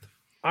draft.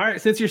 All right.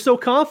 Since you're so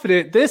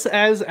confident, this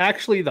is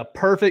actually the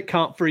perfect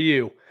comp for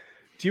you.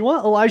 Do you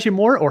want Elijah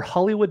Moore or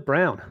Hollywood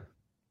Brown?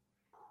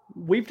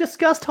 We've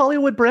discussed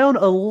Hollywood Brown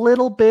a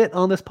little bit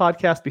on this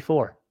podcast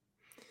before.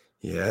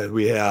 Yeah,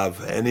 we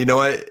have. And you know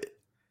what?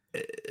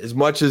 As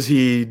much as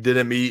he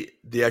didn't meet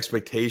the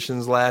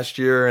expectations last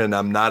year, and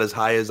I'm not as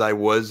high as I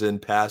was in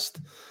past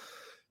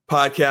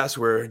podcasts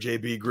where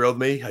JB grilled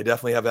me, I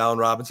definitely have Allen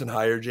Robinson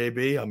higher,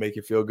 JB. I'll make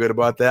you feel good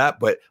about that.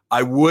 But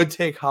I would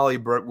take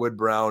Hollywood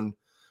Brown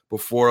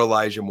before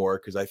Elijah Moore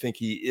because I think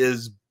he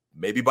is,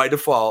 maybe by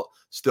default,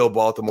 still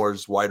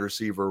Baltimore's wide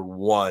receiver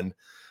 1.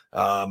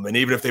 And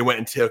even if they went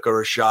and took a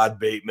Rashad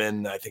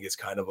Bateman, I think it's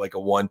kind of like a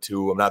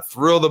 1-2. I'm not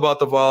thrilled about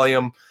the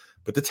volume,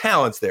 but the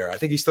talent's there. I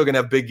think he's still going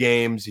to have big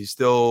games. He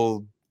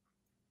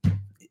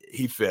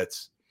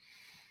fits.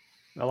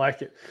 I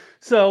like it.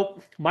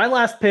 So my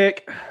last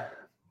pick,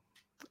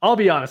 I'll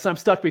be honest, I'm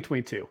stuck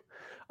between two.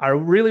 I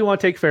really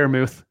want to take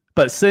Fairmouth,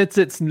 but since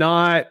it's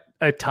not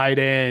a tight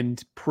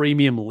end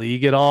premium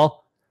league at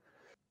all,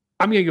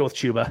 I'm going to go with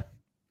Chuba.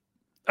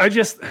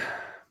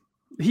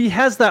 He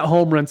has that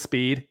home run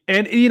speed.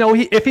 And,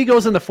 if he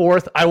goes in the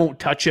 4th, I won't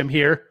touch him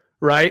here,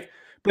 right?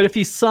 But if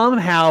he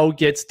somehow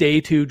gets day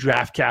 2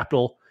 draft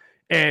capital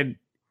and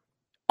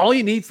all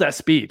he needs is that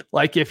speed,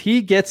 like if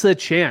he gets a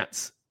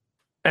chance,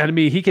 and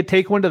he could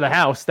take one to the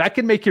house, that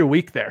can make your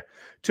week there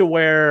to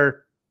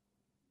where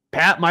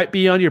Pat might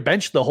be on your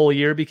bench the whole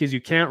year because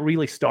you can't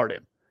really start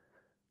him.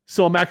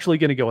 So I'm actually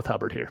going to go with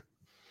Hubbard here.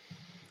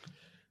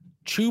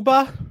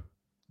 Chuba.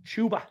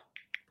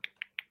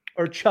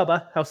 Or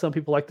Chubba, how some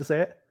people like to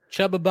say it.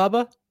 Chubba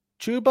Bubba.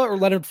 Chuba or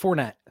Leonard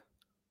Fournette?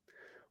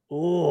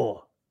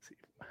 Oh,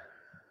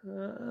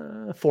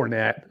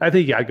 Fournette. I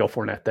think I'd go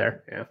Fournette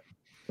there.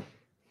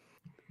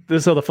 Yeah.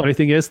 So the funny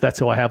thing is, that's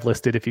who I have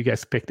listed if you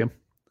guys picked him.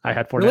 I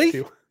had Fournette really?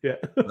 Too. Yeah.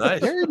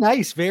 Nice. Very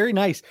nice. Very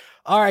nice.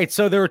 All right.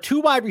 So there are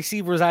 2 wide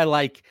receivers I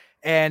like,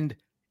 and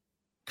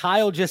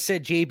Kyle just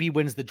said JB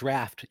wins the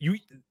draft.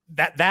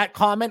 That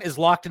comment is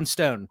locked in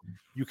stone.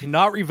 You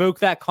cannot revoke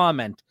that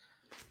comment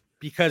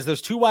because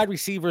there's 2 wide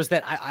receivers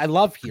that I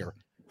love here,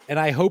 and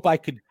I hope I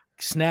could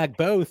snag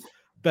both.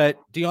 But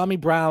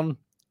Dyami Brown,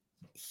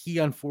 he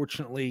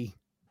unfortunately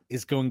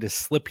is going to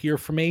slip here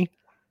for me.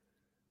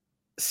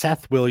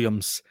 Seth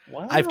Williams.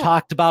 Wow. I've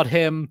talked about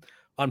him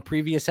on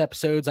previous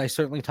episodes. I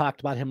certainly talked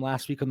about him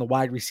last week on the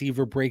wide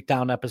receiver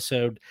breakdown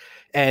episode.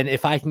 And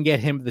if I can get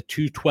him the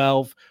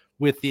 212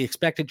 with the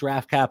expected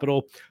draft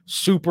capital,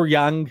 super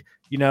young,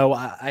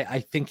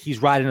 I think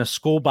he's riding a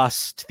school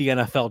bus to the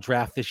NFL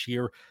draft this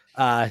year.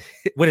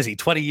 What is he,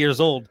 20 years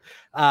old?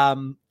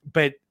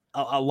 But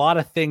a lot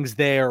of things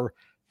there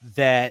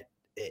that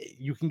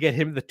you can get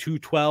him the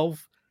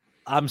 212.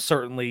 I'm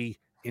certainly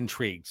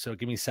intrigued. So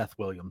give me Seth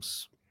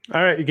Williams.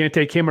 All right, you're going to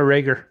take him or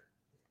Rager.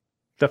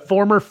 The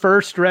former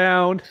first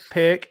round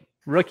pick,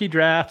 rookie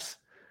drafts,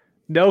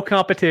 no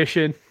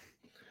competition.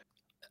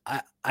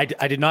 I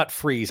did not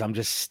freeze. I'm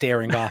just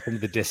staring off into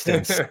the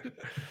distance.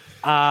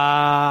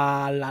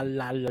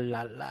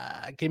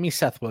 Give me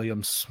Seth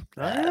Williams.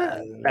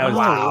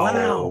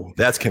 Wow.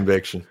 That's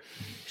conviction.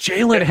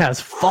 Jalen has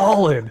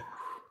fallen.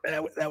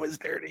 That was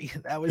dirty.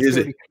 That was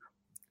dirty.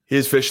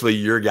 He's officially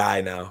your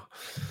guy now.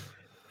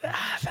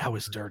 That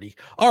was dirty.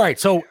 All right.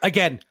 So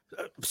again,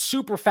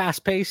 super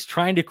fast paced,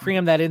 trying to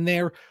cram that in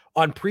there.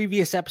 On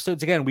previous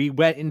episodes, again, we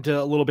went into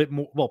a little bit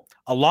more,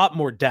 a lot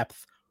more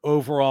depth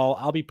overall.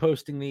 I'll be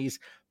posting these,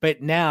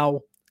 but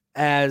now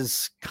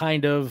as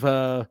kind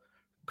of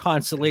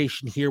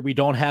consolation here, we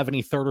don't have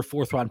any 3rd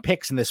or 4th round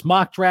picks in this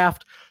mock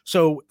draft.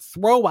 So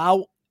throw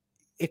out,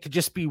 it could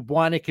just be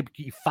 1, it could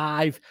be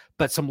 5,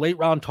 but some late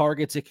round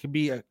targets. It could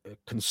be a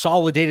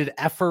consolidated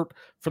effort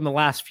from the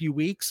last few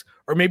weeks,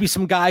 or maybe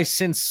some guys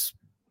since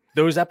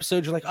those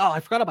episodes you're like, oh, I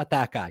forgot about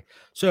that guy.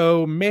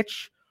 So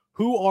Mitch,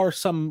 who are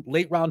some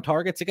late round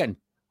targets? Again,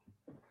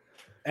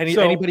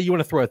 anybody you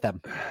want to throw at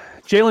them?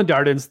 Jalen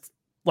Darden's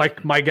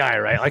like my guy,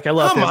 right? Like I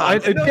love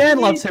him. Dan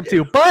loves him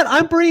too, but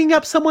I'm bringing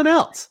up someone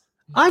else.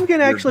 I'm going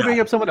to actually bring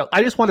up someone else.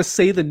 I just want to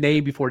say the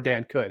name before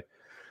Dan could,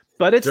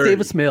 but it's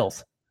Davis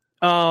Mills.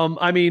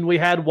 We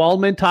had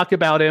Waldman talk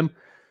about him.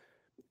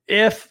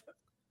 If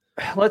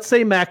let's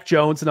say Mac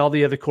Jones and all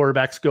the other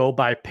quarterbacks go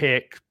by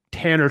pick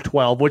 10 or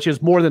 12, which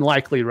is more than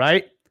likely,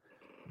 right?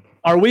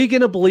 Are we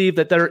going to believe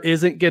that there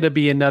isn't going to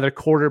be another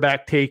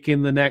quarterback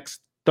taking the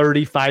next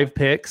 35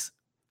 picks?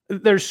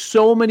 There's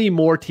so many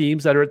more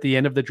teams that are at the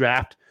end of the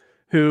draft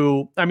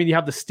who, you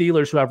have the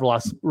Steelers who have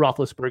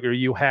Roethlisberger.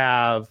 You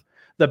have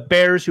the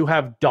Bears who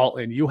have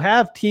Dalton. You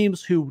have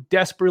teams who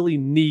desperately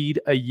need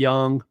a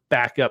young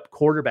backup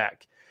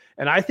quarterback.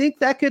 And I think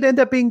that could end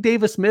up being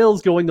Davis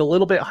Mills going a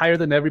little bit higher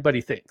than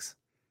everybody thinks.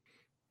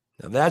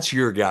 Now that's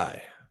your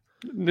guy.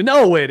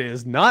 No, it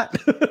is not.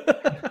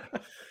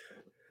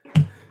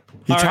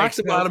 He talks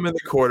about him in the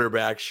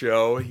quarterback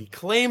show. He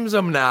claims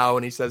him now,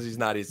 and he says he's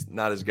not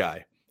his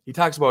guy. He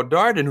talks about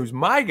Darden, who's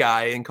my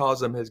guy, and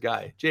calls him his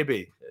guy.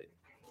 JB.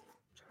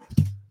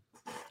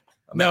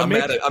 I'm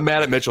mad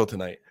at Mitchell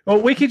tonight. Well,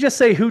 we could just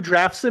say who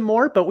drafts him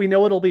more, but we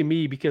know it'll be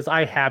me because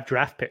I have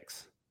draft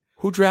picks.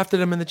 Who drafted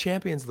him in the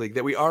Champions League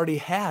that we already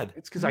had?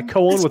 It's because I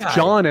co-own with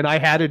John, and I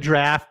had a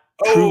draft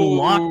true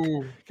luck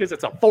because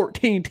it's a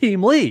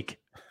 14-team league.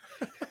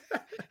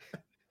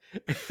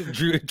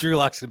 Drew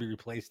Lock's going to be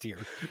replaced here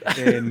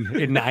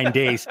in 9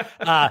 days.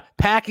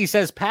 Packy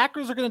says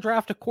Packers are going to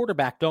draft a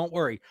quarterback. Don't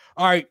worry.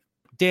 All right,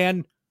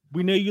 Dan,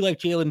 we know you like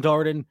Jalen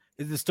Darden.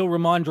 Is it still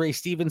Ramondre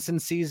Stevenson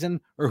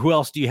season, or who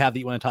else do you have that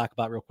you want to talk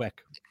about real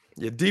quick?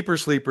 Yeah, deeper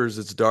sleepers,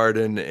 it's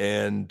Darden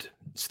and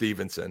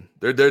Stevenson.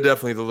 They're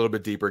definitely the little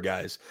bit deeper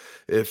guys.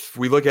 If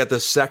we look at the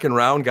second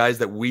round guys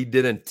that we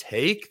didn't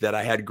take that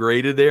I had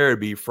graded there, it'd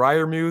be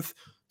Freiermuth.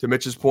 To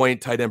Mitch's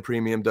point, tight end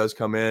premium does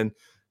come in.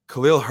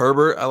 Khalil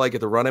Herbert, I like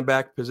at the running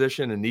back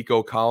position, and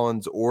Nico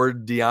Collins or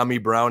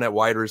Dyami Brown at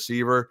wide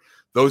receiver.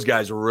 Those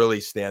guys really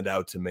stand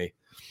out to me.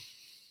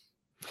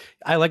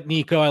 I like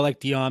Nico. I like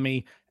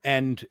Dyami.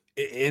 And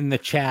in the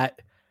chat,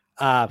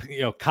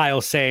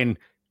 Kyle saying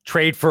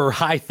trade for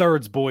high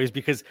thirds, boys,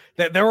 because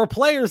there are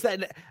players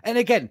that, and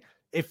again,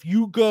 if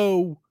you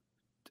go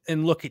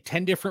and look at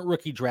 10 different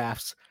rookie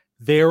drafts,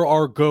 there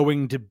are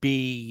going to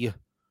be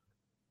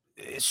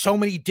so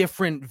many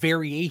different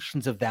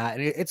variations of that.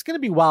 And it's going to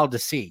be wild to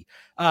see.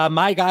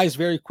 My guys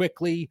very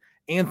quickly,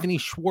 Anthony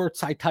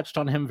Schwartz, I touched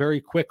on him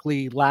very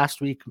quickly last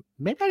week.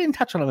 Maybe I didn't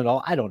touch on him at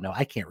all. I don't know.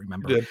 I can't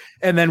remember. Yeah.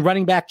 And then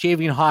running back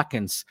Javian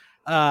Hawkins,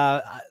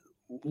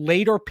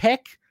 later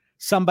pick,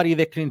 somebody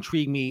that can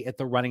intrigue me at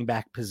the running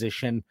back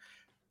position.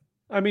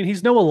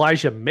 He's no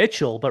Elijah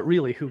Mitchell, but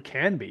really who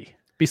can be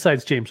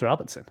besides James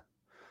Robinson?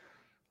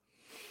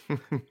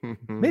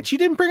 Mitch, you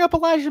didn't bring up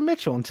Elijah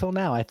Mitchell until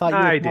now. I thought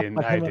I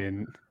didn't.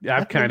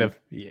 I'm kind of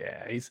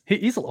he's a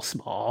little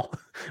small.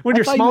 When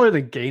you're smaller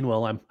than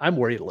Gainwell, I'm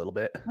worried a little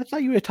bit. I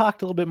thought you had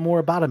talked a little bit more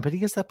about him, but he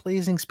has that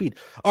blazing speed.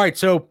 All right,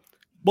 so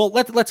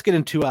let's get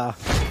into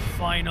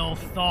final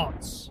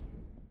thoughts.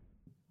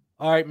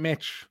 All right,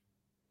 Mitch.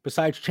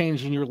 Besides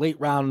changing your late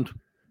round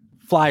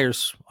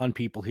flyers on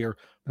people here,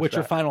 What's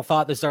your final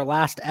thought? This is our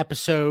last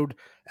episode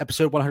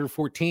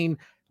 114,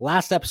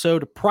 last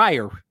episode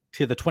prior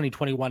to the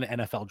 2021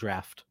 NFL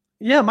draft.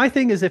 Yeah, my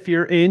thing is if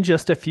you're in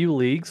just a few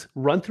leagues,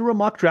 run through a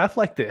mock draft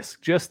like this.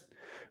 Just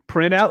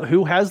print out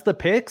who has the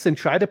picks and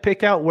try to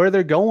pick out where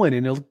they're going.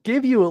 And it'll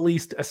give you at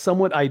least a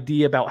somewhat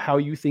idea about how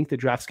you think the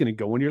draft's going to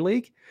go in your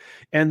league.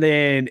 And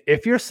then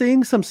if you're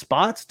seeing some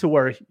spots to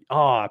where,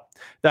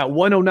 that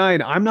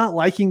 109, I'm not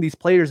liking these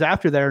players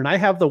after there, and I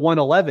have the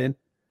 111,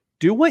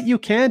 do what you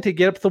can to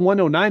get up to the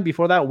 109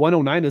 before that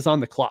 109 is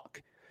on the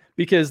clock.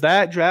 Because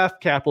that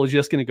draft capital is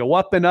just going to go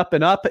up and up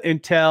and up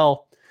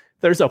until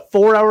there's a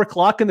 4-hour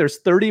clock and there's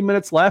 30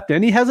 minutes left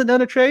and he hasn't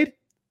done a trade.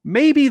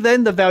 Maybe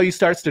then the value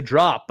starts to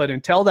drop, but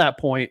until that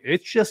point,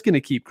 it's just going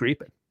to keep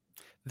creeping.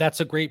 That's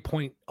a great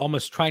point.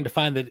 Almost trying to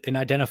find and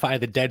identify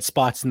the dead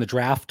spots in the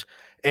draft.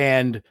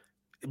 And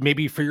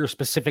maybe for your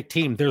specific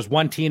team, there's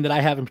one team that I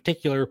have in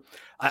particular,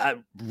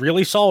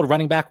 really solid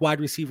running back,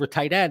 wide receiver,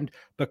 tight end,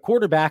 but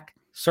quarterback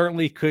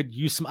certainly could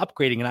use some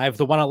upgrading. And I have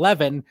the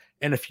 111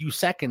 in a few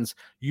seconds.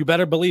 You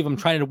better believe I'm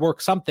trying to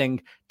work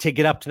something to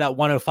get up to that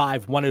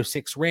 105,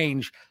 106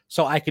 range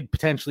so I could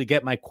potentially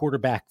get my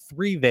quarterback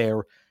 3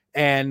 there.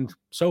 And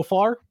so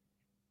far,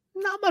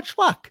 not much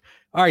luck.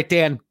 All right,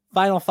 Dan,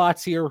 final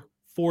thoughts here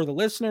for the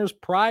listeners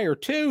prior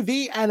to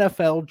the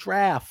NFL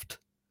draft.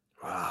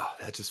 Wow,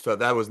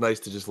 that was nice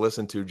to just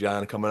listen to,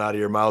 John, coming out of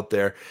your mouth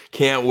there.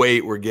 Can't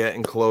wait. We're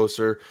getting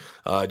closer.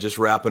 Just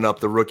wrapping up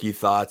the rookie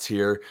thoughts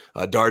here.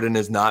 Darden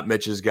is not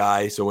Mitch's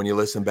guy. So when you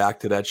listen back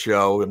to that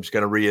show, I'm just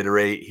going to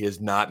reiterate, he is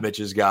not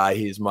Mitch's guy.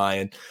 He is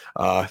mine.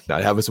 Not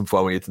having some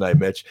fun with you tonight,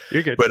 Mitch.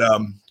 You're good. But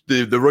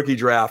the rookie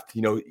draft,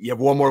 you have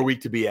one more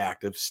week to be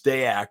active.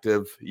 Stay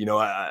active.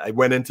 I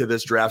went into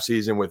this draft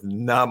season with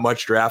not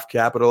much draft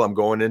capital. I'm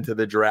going into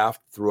the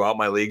draft throughout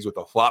my leagues with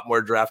a lot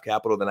more draft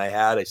capital than I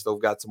had. I still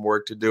got some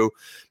work to do.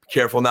 Be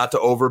careful not to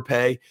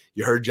overpay.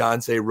 You heard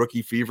John say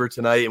rookie fever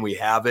tonight, and we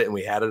have it, and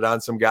we had it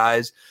on some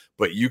guys.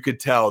 But you could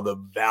tell the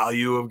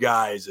value of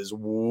guys is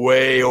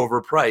way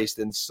overpriced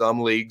in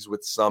some leagues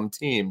with some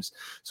teams.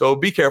 So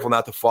be careful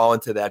not to fall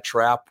into that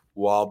trap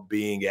while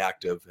being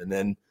active. And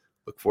then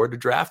look forward to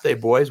draft day,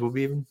 boys. We'll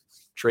be even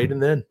trading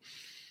then.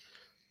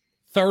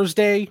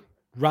 Thursday,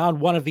 round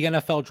 1 of the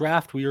NFL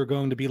draft. We are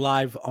going to be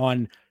live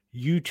on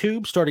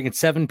YouTube starting at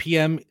 7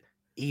 p.m.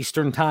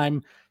 Eastern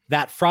time.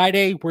 That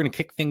Friday, we're going to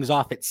kick things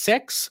off at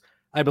 6.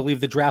 I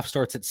believe the draft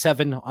starts at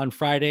 7 on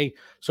Friday.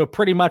 So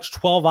pretty much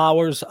 12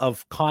 hours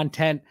of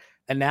content,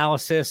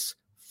 analysis,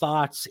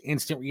 thoughts,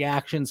 instant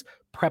reactions,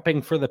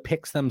 prepping for the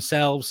picks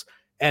themselves,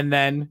 and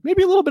then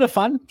maybe a little bit of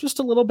fun, just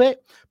a little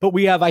bit. But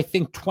we have, I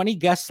think, 20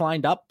 guests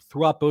lined up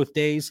throughout both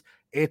days.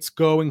 It's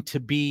going to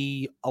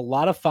be a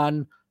lot of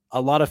fun, a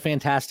lot of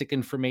fantastic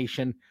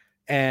information.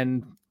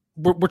 And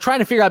we're trying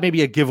to figure out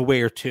maybe a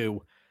giveaway or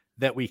two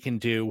that we can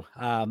do.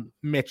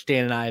 Mitch,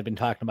 Dan, and I have been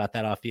talking about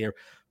that off the air.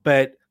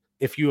 But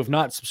if you have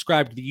not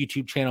subscribed to the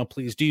YouTube channel,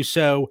 please do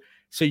so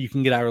you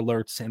can get our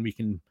alerts and we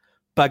can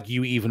bug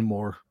you even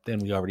more than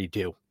we already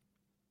do.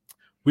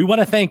 We want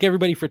to thank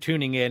everybody for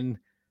tuning in.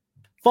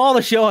 Follow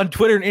the show on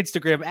Twitter and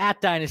Instagram at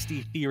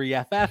Dynasty Theory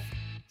FF.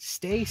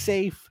 Stay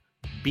safe,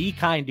 be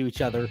kind to each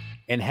other,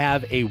 and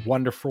have a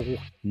wonderful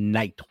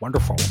night.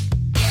 Wonderful.